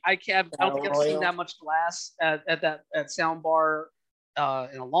there. Like I don't think I've seen that much glass at Soundbar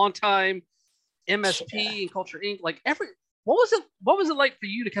in a long time. MSP and Culture Inc. Like what was it like for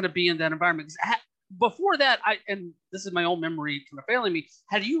you to kind of be in that environment? Because before that, and this is my own memory kind of failing me,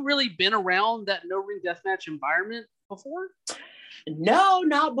 had you really been around that no ring deathmatch environment before? No,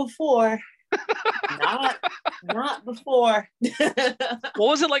 not before. not before. What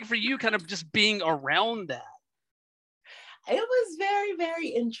was it like for you kind of just being around that? It was very, very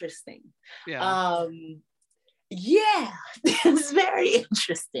interesting. Yeah. Yeah, it was very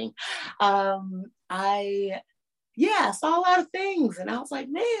interesting. I saw a lot of things and I was like,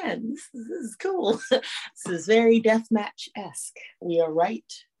 man, this is cool. This is very deathmatch-esque. We are right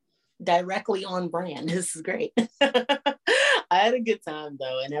directly on brand. This is great. I had a good time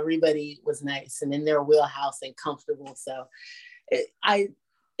though, and everybody was nice and in their wheelhouse and comfortable. So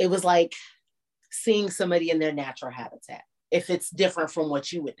it was like seeing somebody in their natural habitat, if it's different from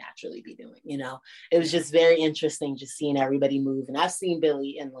what you would naturally be doing. It was just very interesting just seeing everybody move. And I've seen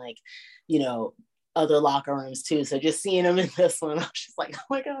Billy in like, other locker rooms too. So just seeing him in this one, I was just like, oh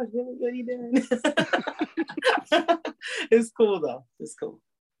my gosh, Billy, what are you doing? It's cool though. It's cool.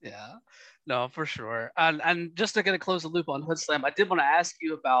 Yeah, no, for sure. And just to kind of close the loop on Hood Slam, I did want to ask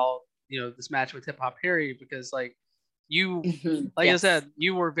you about, this match with Hip Hop Harry, because like you, like yes. I said,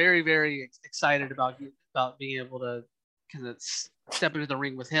 you were very, very excited about being able to kind of step into the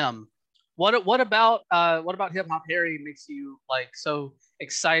ring with him. What about Hip Hop Harry makes you like so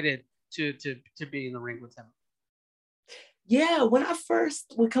excited to be in the ring with him? Yeah, when I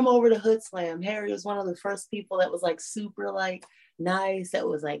first would come over to Hood Slam, Harry was one of the first people that was like super like nice, that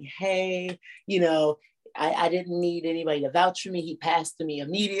was like, hey, I didn't need anybody to vouch for me. He passed to me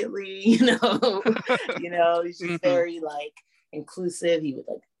immediately, he's just very like inclusive. He would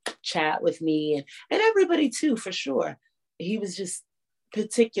like chat with me and everybody too, for sure. He was just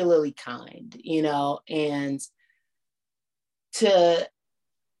particularly kind, and to,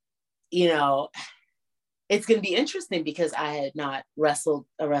 it's going to be interesting because I had not wrestled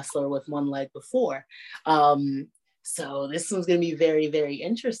a wrestler with one leg before. So this one's going to be very, very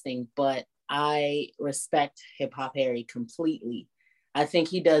interesting, but I respect Hip Hop Harry completely. I think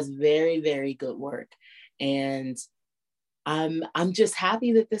he does very, very good work. And I'm just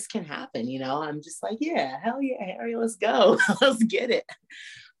happy that this can happen. I'm just like, yeah, hell yeah, Harry, let's go. Let's get it.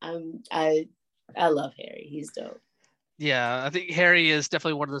 I love Harry. He's dope. Yeah, I think Harry is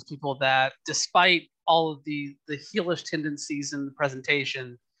definitely one of those people that, despite all of the heelish tendencies in the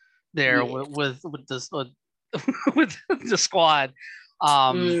presentation there with the squad,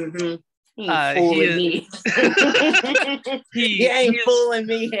 You ain't He fooling is. me. he You ain't is, fooling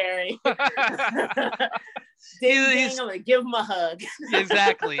me, Harry. he's I'm gonna give him a hug.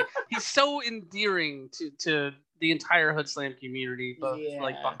 exactly. He's so endearing to the entire Hood Slam community, both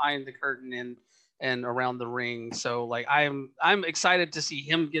like Yeah. behind the curtain and around the ring. So like I'm excited to see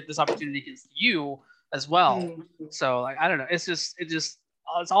him get this opportunity against you as well. Mm-hmm. So like I don't know, it's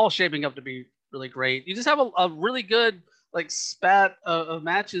all shaping up to be really great. You just have a really good like spat of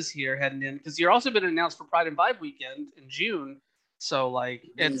matches here heading in, because you're also been announced for Pride and Vibe weekend in June. So like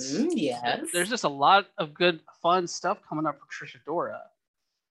Yes. there's just a lot of good fun stuff coming up for Trish Adora.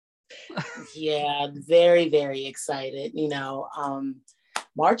 Yeah, very, very excited.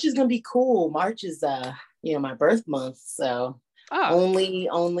 March is gonna be cool. March is my birth month. So I've only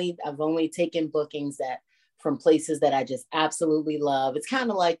taken bookings that from places that I just absolutely love. It's kind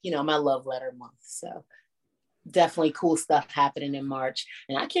of like, my love letter month. So definitely cool stuff happening in March.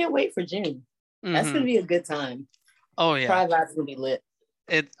 And I can't wait for June. That's gonna be a good time. Oh yeah. Pride Vibe's gonna be lit.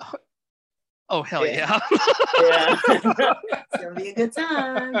 Oh hell yeah. Yeah. It's gonna be a good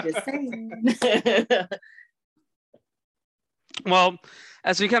time. Just saying. Well,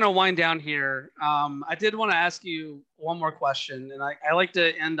 as we kind of wind down here, I did want to ask you one more question, and I like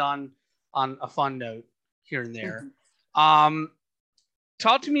to end on a fun note here and there.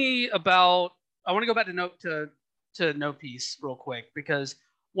 Talk to me about. I want to go back to No Peace real quick, because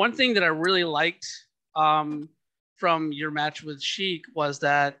one thing that I really liked from your match with Sheik was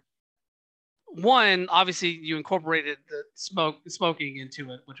that, one, obviously you incorporated the smoking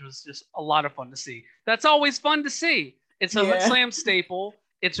into it, which was just a lot of fun to see. That's always fun to see. It's a Hood Slam staple.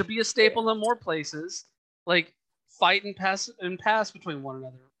 It should be a staple in more places. Like fight and pass between one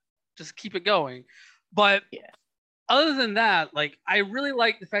another. Just keep it going. But other than that, like I really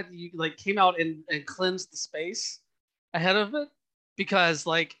like the fact that you like came out and cleansed the space ahead of it, because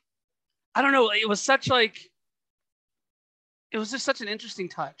like I don't know, it was just such an interesting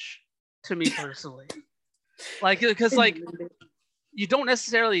touch to me personally. Like, because like you don't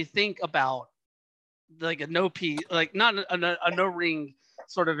necessarily think about like a no P, like not a no ring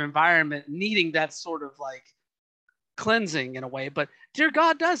sort of environment needing that sort of like cleansing in a way, but Dear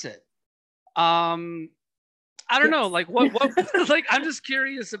God does it. I don't know, like what like I'm just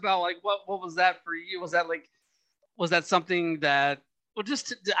curious about like what was that for you? Was that something that, well,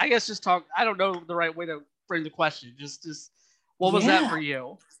 just I guess just talk. I don't know the right way to frame the question. Just what was that for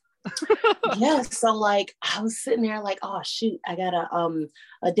you? Yeah, so like I was sitting there like, oh shoot, I got a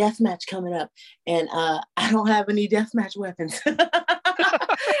death match coming up, and I don't have any death match weapons.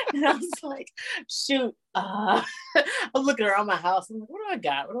 And I was like, shoot, I'm looking around my house. I'm like, what do I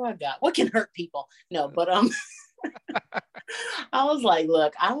got? What can hurt people? No, but I was like,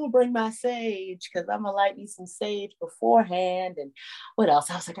 look, I'm gonna bring my sage, because I'm gonna light me some sage beforehand. And what else?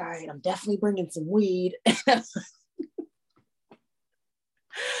 I was like, all right, I'm definitely bringing some weed.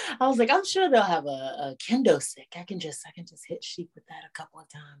 I was like, I'm sure they'll have a kendo stick. I can just hit Sheik with that a couple of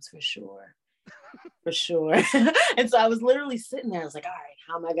times for sure. For sure. And so I was literally sitting there. I was like, all right,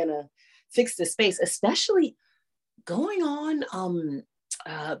 how am I gonna fix this space? Especially going on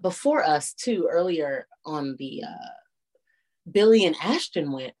before us too, earlier on the Billy and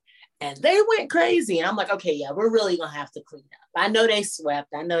Ashton went, and they went crazy. And I'm like, okay, yeah, we're really gonna have to clean up. I know they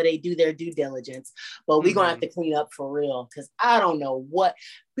swept. I know they do their due diligence, but we're gonna have to clean up for real, because I don't know what.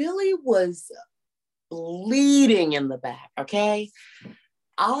 Billy was bleeding in the back. Okay,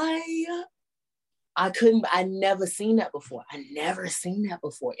 I never seen that before.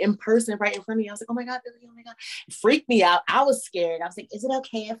 In person, right in front of me. I was like, oh my God, Billy, oh my God. It freaked me out. I was scared. I was like, is it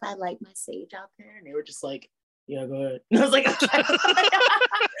okay if I light my sage out there? And they were just like, yeah, go ahead. And I was like, okay.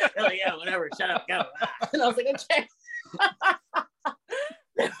 They're like, yeah, whatever, shut up, go. And I was like, okay.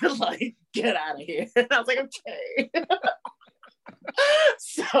 They were like, get out of here. And I was like, okay.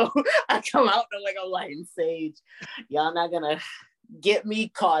 So I come out and like, I'm lighting sage. Y'all not gonna get me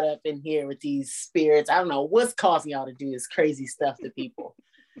caught up in here with these spirits. I don't know what's causing y'all to do this crazy stuff to people.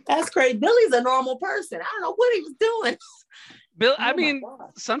 That's crazy. Billy's a normal person. I don't know what he was doing. Bill, I mean,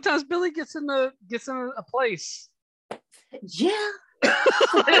 sometimes Billy gets in a place. Yeah.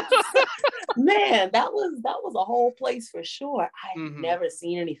 Man, that was a whole place for sure. I've never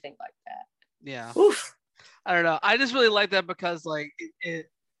seen anything like that. Yeah. Oof. I don't know. I just really like that, because like it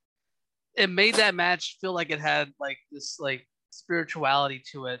made that match feel like it had like this like spirituality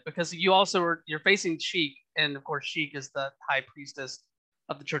to it, because you're facing Sheik, and of course Sheik is the high priestess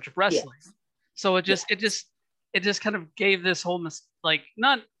of the Church of Wrestling. Yes. So it just kind of gave this whole like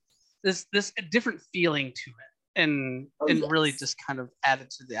not this different feeling to it, and really just kind of added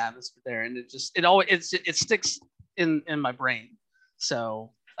to the atmosphere there, and it sticks in my brain.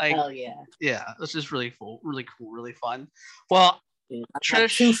 So Like, hell yeah. Yeah, it was just really cool, really fun. Well, Dude, I Trish,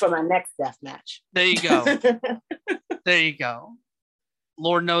 have 2 for my next death match. There you go. There you go.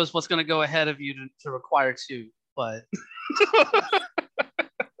 Lord knows what's going to go ahead of you to require 2, but.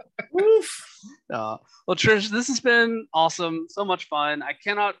 Well, Trish, this has been awesome. So much fun. I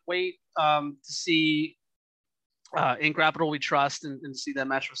cannot wait to see In Grapple We Trust and see that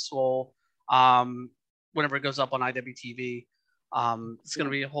match with Swole whenever it goes up on IWTV. It's going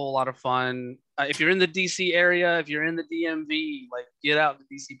to be a whole lot of fun. If you're in the DC area, if you're in the DMV, like get out to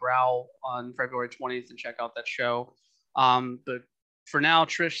DC Brow on February 20th and check out that show. But for now,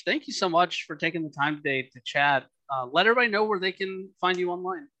 Trish, thank you so much for taking the time today to chat. Let everybody know where they can find you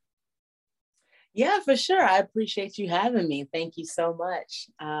online. Yeah, for sure. I appreciate you having me. Thank you so much.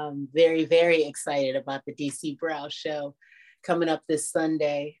 Very, very excited about the DC Brow show coming up this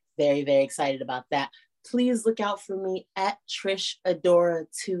Sunday. Very, very excited about that. Please look out for me at Trish Adora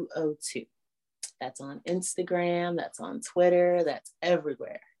 202. That's on Instagram, that's on Twitter, that's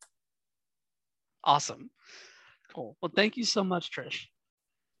everywhere. Awesome. Cool. Well, thank you so much, Trish.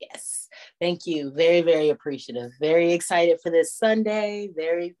 Yes, thank you. Very, very appreciative. Very excited for this Sunday.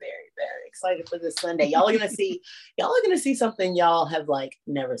 Very, very, very excited for this Sunday. Y'all are gonna see something y'all have like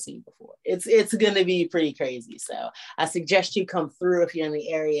never seen before. It's gonna be pretty crazy. So I suggest you come through if you're in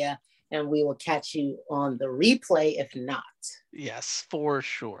the area, and we will catch you on the replay if not. Yes, for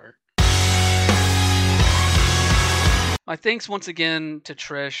sure. My thanks once again to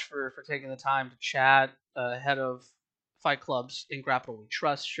Trish for taking the time to chat ahead of Fight Club's In Grapple We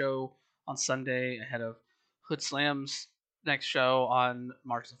Trust show on Sunday, ahead of Hood Slam's next show on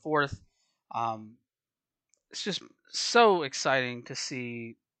March the 4th. It's just so exciting to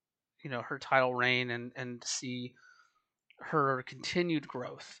see, her title reign and to see her continued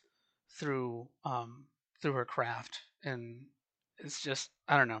growth through her craft. And it's just,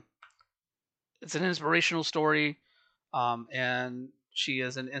 I don't know. It's an inspirational story, and she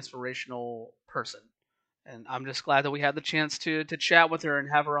is an inspirational person. And I'm just glad that we had the chance to chat with her and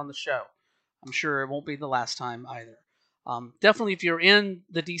have her on the show. I'm sure it won't be the last time either. Definitely, if you're in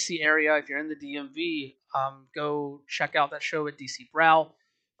the DC area, if you're in the DMV, go check out that show at DC Brow,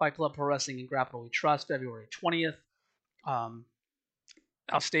 Fight Club Pro Wrestling and Grapple We Trust, February 20th.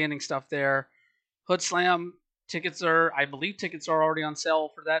 Outstanding stuff there. Hood Slam, I believe tickets are already on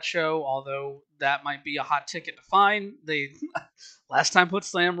sale for that show, although that might be a hot ticket to find. Last time Hood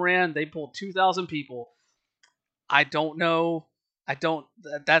Slam ran, they pulled 2,000 people. I don't know.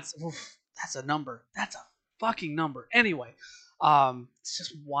 That's a number. That's a fucking number. Anyway, it's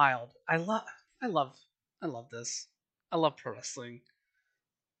just wild. I love this. I love pro wrestling.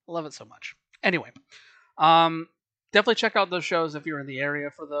 I love it so much. Anyway, definitely check out those shows if you're in the area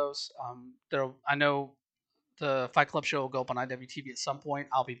for those. I know the Fight Club show will go up on IWTV at some point.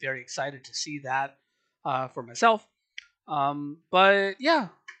 I'll be very excited to see that for myself. But yeah,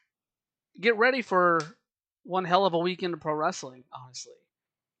 get ready for one hell of a weekend of pro wrestling, honestly.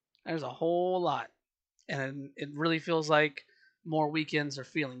 There's a whole lot. And it really feels like more weekends are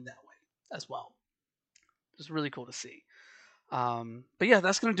feeling that way as well. It's really cool to see. But yeah,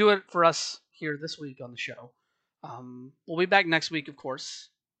 that's going to do it for us here this week on the show. We'll be back next week, of course,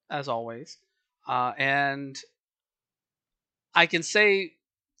 as always. And I can say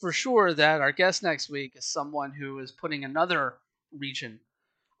for sure that our guest next week is someone who is putting another region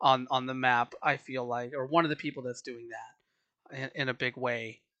on the map, I feel like, or one of the people that's doing that in a big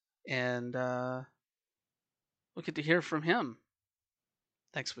way. And we'll get to hear from him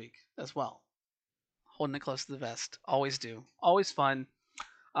next week as well. Holding it close to the vest. Always do. Always fun.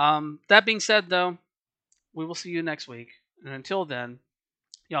 That being said, though, we will see you next week. And until then,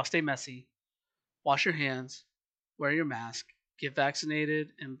 y'all stay messy. Wash your hands. Wear your mask. Get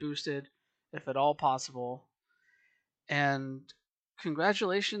vaccinated and boosted if at all possible. And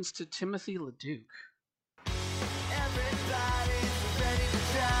congratulations to Timothy LeDuc.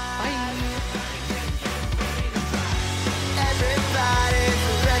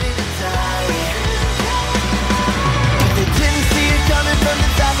 From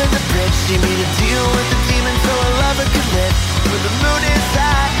the top of the bridge, she made a deal